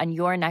returns on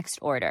your next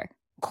order.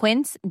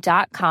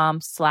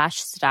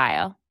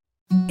 Quince.com/style.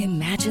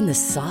 Imagine the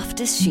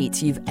softest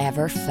sheets you've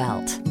ever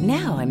felt.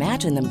 Now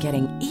imagine them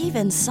getting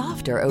even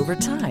softer over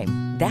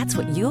time. That's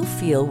what you'll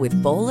feel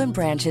with Boll &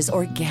 Branch's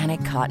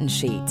organic cotton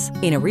sheets.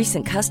 In a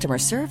recent customer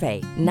survey,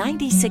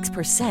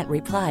 96%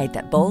 replied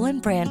that Boll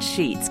 & Branch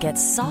sheets get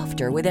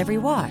softer with every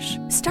wash.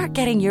 Start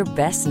getting your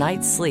best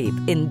night's sleep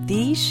in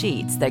these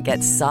sheets that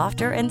get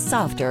softer and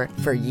softer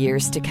for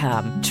years to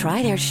come.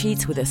 Try their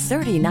sheets with a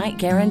 30-night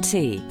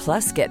guarantee.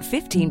 Plus, get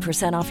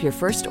 15% off your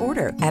first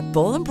order at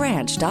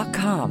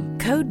bollandbranch.com.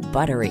 Code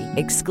BUTTERY.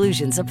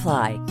 Exclusions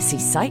apply. See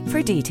site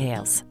for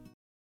details.